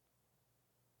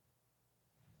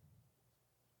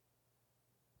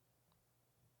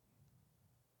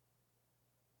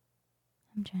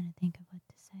 I'm trying to think of what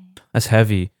to say. That's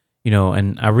heavy,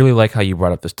 and I really like how you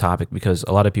brought up this topic because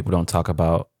a lot of people don't talk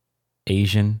about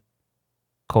Asian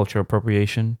culture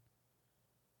appropriation.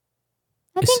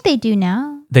 I think they do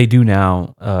now. They do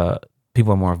now.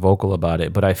 People are more vocal about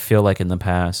it, but I feel like in the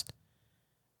past,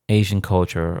 Asian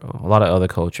culture, a lot of other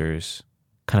cultures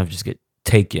kind of just get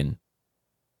taken.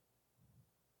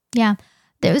 Yeah.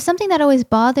 There was something that always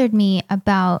bothered me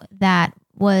about that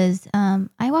was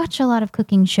I watch a lot of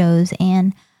cooking shows,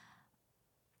 and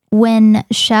when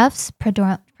chefs,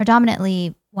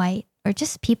 predominantly white or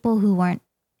just people who weren't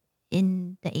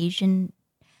in the Asian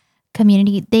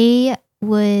community, they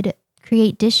would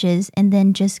create dishes and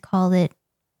then just call it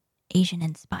Asian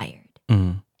inspired.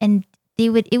 Mm. And it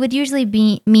would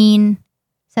usually mean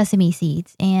sesame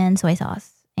seeds and soy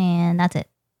sauce, and that's it.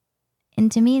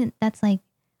 And to me, that's like,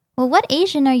 well, what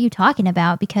Asian are you talking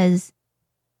about? Because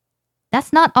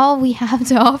that's not all we have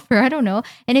to offer. I don't know.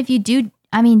 And if you do,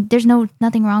 I mean, there's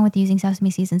nothing wrong with using sesame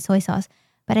seeds and soy sauce,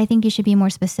 but I think you should be more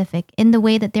specific in the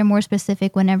way that they're more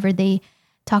specific whenever they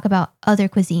talk about other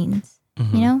cuisines.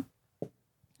 Mm-hmm.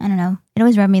 I don't know. It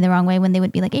always rubbed me the wrong way when they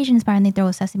would be like Asian inspired and they throw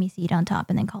a sesame seed on top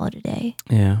and then call it a day.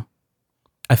 Yeah.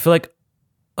 I feel like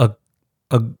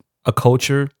a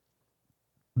culture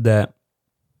that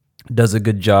does a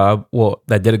good job,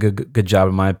 that did a good job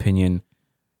in my opinion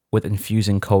with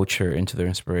infusing culture into their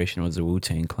inspiration was the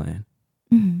Wu-Tang Clan.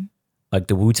 Mm-hmm. Like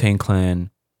the Wu-Tang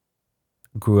Clan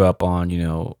grew up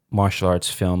on, martial arts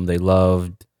film. They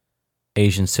loved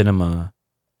Asian cinema,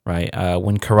 right?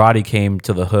 When karate came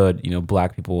to the hood,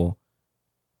 black people,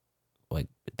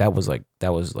 that was like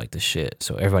the shit.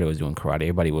 So everybody was doing karate.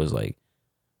 Everybody was like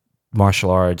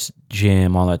martial arts,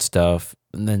 gym, all that stuff.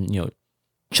 And then,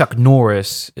 Chuck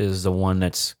Norris is the one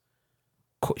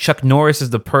Chuck Norris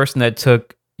is the person that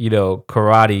took,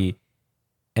 karate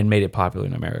and made it popular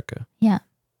in America. Yeah.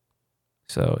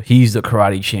 So he's the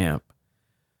karate champ.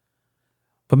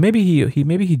 But maybe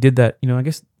he did that, I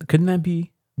guess, couldn't that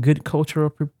be good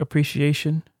cultural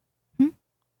appreciation?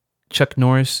 Chuck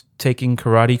Norris taking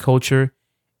karate culture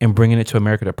and bringing it to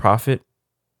America to profit.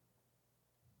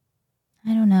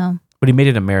 I don't know. But he made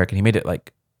it American. He made it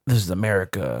like, this is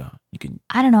America.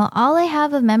 I don't know. All I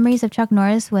have of memories of Chuck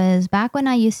Norris was back when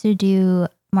I used to do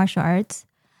martial arts.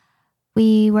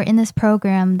 We were in this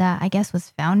program that I guess was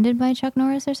founded by Chuck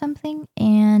Norris or something.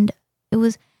 And it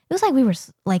was like we were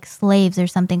like slaves or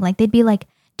something. Like they'd be like,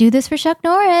 do this for Chuck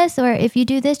Norris, or if you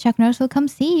do this, Chuck Norris will come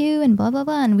see you, and blah, blah,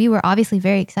 blah. And we were obviously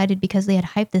very excited because they had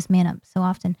hyped this man up so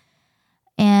often.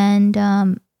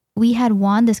 And we had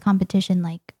won this competition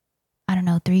like, I don't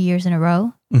know, 3 years in a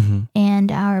row. Mm-hmm.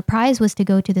 And our prize was to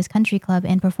go to this country club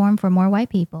and perform for more white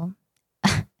people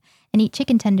and eat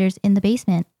chicken tenders in the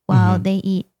basement while they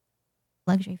eat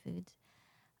luxury foods.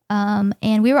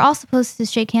 And we were all supposed to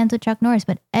shake hands with Chuck Norris,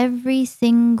 but every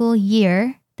single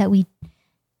year that we,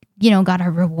 got our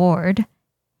reward,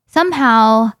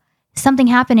 somehow something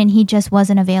happened and he just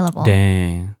wasn't available.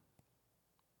 Dang.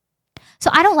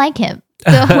 So I don't like him.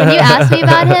 So when you ask me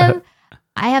about him,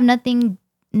 I have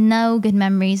no good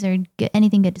memories or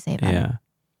anything good to say about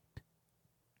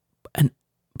him.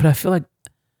 But I feel like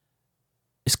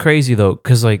it's crazy though,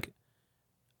 because like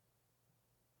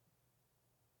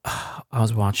I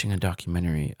was watching a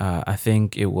documentary. I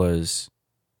think it was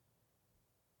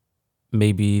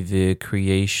maybe the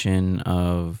creation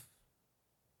of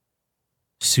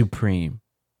Supreme.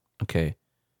 Okay.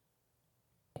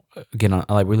 Again,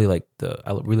 I really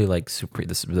like Supreme,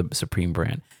 the Supreme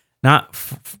brand. Not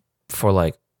for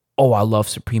like, oh, I love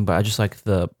Supreme, but I just like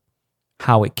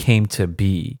how it came to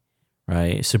be,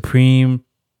 right? Supreme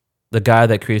the guy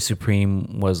that created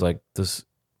Supreme was like this,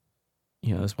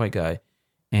 this white guy,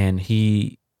 and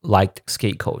he liked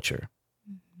skate culture,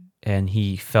 and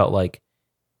he felt like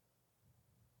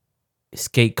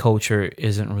skate culture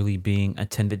isn't really being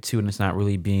attended to, and it's not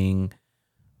really being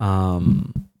put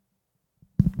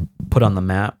on the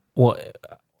map. Well,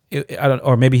 I don't,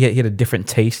 or maybe he had a different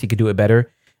taste. He could do it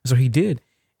better, so he did,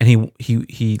 and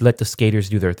he let the skaters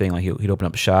do their thing. Like he'd open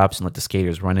up shops and let the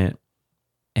skaters run it,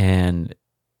 and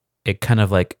it kind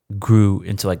of like grew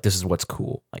into like, this is what's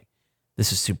cool. Like,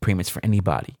 this is Supreme. It's for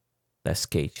anybody that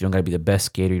skates. You don't gotta be the best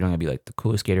skater. You don't gotta be like the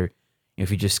coolest skater. If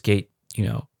you just skate,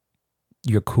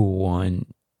 you're cool. And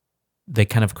they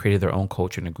kind of created their own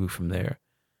culture and it grew from there.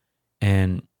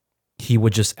 And he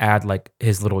would just add like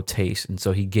his little taste. And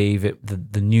so he gave it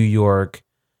the New York,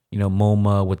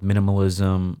 MoMA with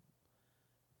minimalism.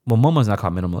 Well, MoMA's not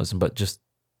called minimalism, but just,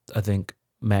 I think,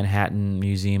 Manhattan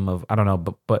Museum of, I don't know,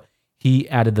 but he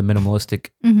added the minimalistic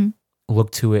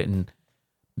look to it and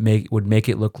would make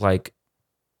it look like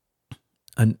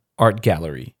an art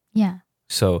gallery. Yeah.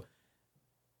 So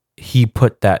he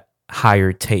put that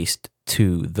higher taste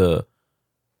to the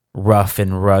rough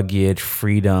and rugged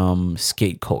freedom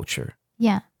skate culture.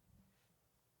 Yeah.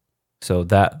 So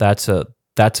that's a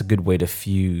good way to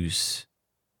fuse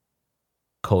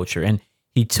culture. And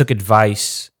he took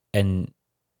advice and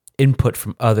input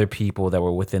from other people that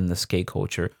were within the skate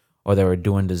culture or that were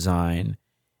doing design.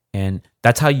 And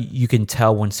that's how you can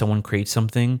tell when someone creates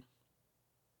something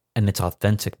and it's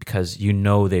authentic, because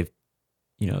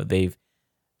they've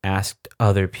asked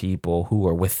other people who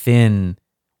are within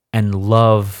and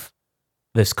love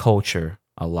this culture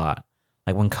a lot.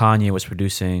 Like when Kanye was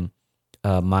producing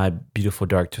My Beautiful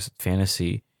Dark Twisted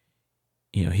Fantasy,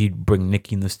 he'd bring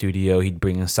Nicki in the studio, he'd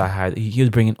bring in Sci-Hi, he was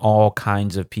bringing all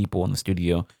kinds of people in the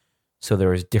studio. So there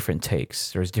was different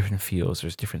takes, there was different feels,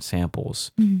 there's different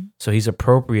samples. Mm-hmm. So he's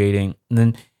appropriating. And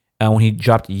then when he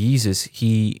dropped Yeezus,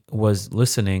 he was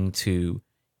listening to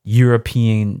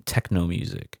European techno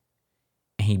music.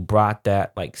 And he brought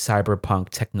that like cyberpunk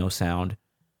techno sound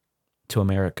to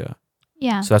America.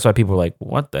 Yeah. So that's why people are like,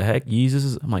 what the heck?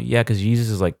 Yeezus? I'm like, yeah, because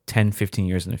Yeezus is like 10, 15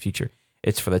 years in the future.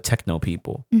 It's for the techno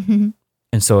people. Mm-hmm.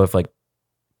 And so if like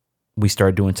we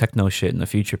start doing techno shit in the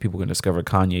future, people can discover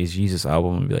Kanye's Yeezus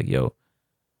album and be like, yo,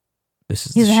 this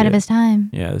is He's the ahead shit. of his time.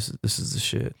 Yeah, this is the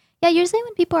shit. Yeah, usually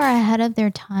when people are ahead of their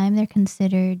time, they're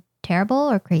considered terrible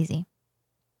or crazy.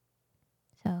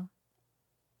 So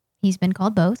he's been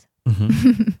called both.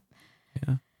 Mm-hmm.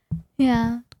 Yeah.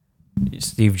 Yeah.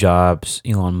 Steve Jobs,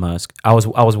 Elon Musk. I was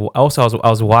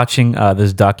watching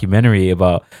this documentary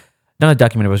about, not a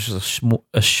documentary, it was just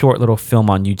a short little film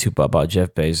on YouTube about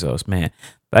Jeff Bezos. Man,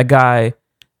 that guy's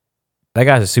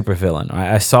a super villain.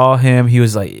 Right? I saw him. He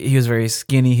was very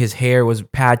skinny. His hair was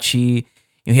patchy.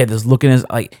 He had this look in his,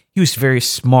 like, he was very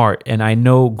smart. And I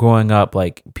know growing up,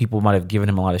 like, people might have given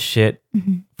him a lot of shit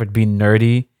for being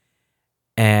nerdy.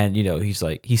 And,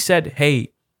 he said,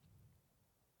 hey,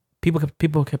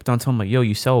 people kept on telling him, like, yo,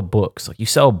 you sell books. Like, you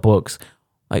sell books.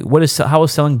 Like, how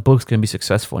is selling books going to be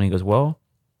successful? And he goes, well,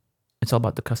 it's all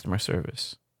about the customer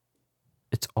service.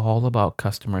 It's all about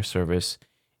customer service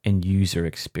and user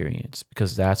experience,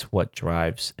 because that's what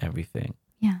drives everything.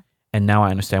 Yeah. And now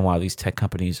I understand why these tech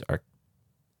companies are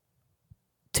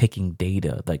taking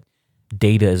data. Like,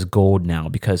 data is gold now,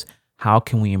 because how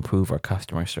can we improve our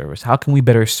customer service? How can we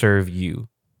better serve you?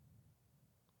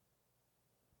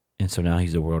 And so now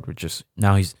he's the world's richest.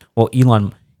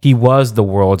 He was the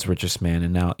world's richest man,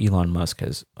 and now Elon Musk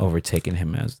has overtaken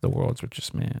him as the world's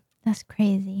richest man. That's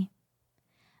crazy.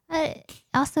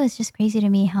 Also, it's just crazy to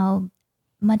me how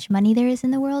much money there is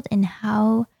in the world and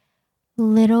how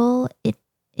little it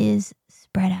is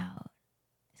spread out.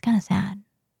 It's kind of sad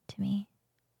to me.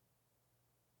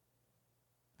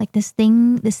 Like this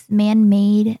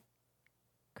man-made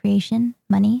creation,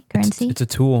 money, currency. It's a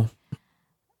tool.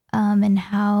 And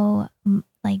how,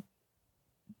 like,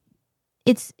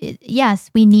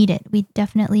 yes, we need it. We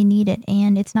definitely need it.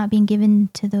 And it's not being given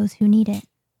to those who need it.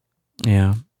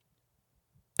 Yeah.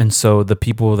 And so the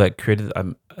people that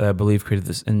I believe created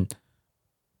this, and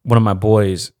one of my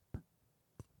boys,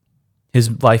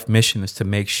 his life mission is to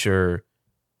make sure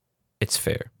it's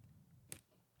fair.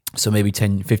 So maybe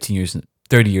 10, 15 years,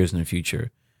 30 years in the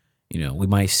future, we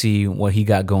might see what he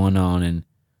got going on, and,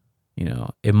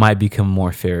 it might become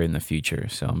more fair in the future.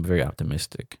 So I'm very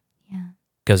optimistic. Yeah.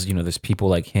 Because, there's people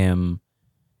like him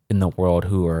in the world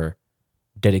who are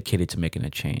dedicated to making a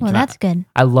change. Well, that's good.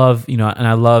 I love, and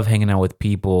I love hanging out with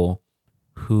people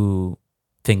who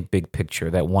think big picture,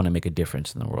 that want to make a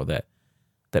difference in the world, that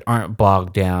aren't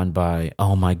bogged down by,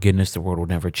 oh my goodness, the world will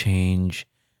never change.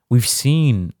 We've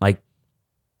seen, like,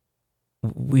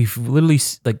 we've literally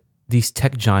like these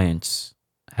tech giants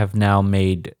have now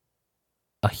made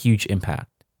a huge impact.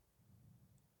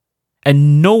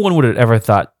 And no one would have ever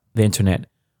thought the internet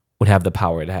would have the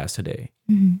power it has today.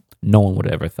 Mm-hmm. No one would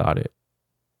have ever thought it.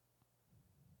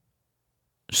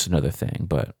 Just another thing,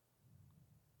 but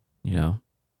you know,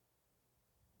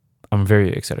 I'm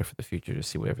very excited for the future to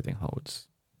see what everything holds.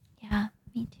 Yeah,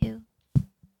 me too.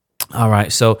 All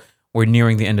right, so we're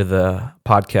nearing the end of the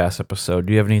podcast episode.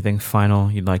 Do you have anything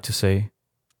final you'd like to say?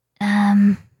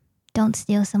 Don't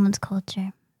steal someone's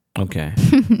culture. Okay.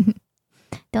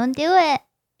 Don't do it.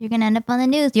 You're gonna end up on the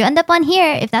news. You end up on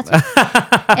here if that's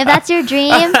if that's your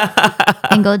dream.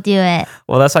 Then go do it.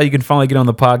 Well, that's how you can finally get on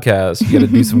the podcast. You got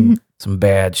to do some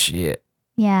bad shit.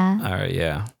 Yeah. All right,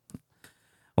 yeah.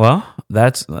 Well,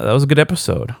 that was a good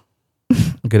episode.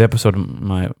 A good episode of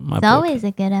my It's book. always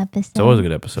a good episode. It's always a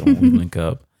good episode when we link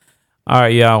up. All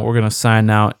right, y'all. We're gonna sign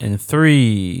out in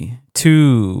 3,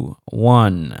 2,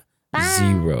 1, Bye.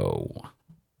 0.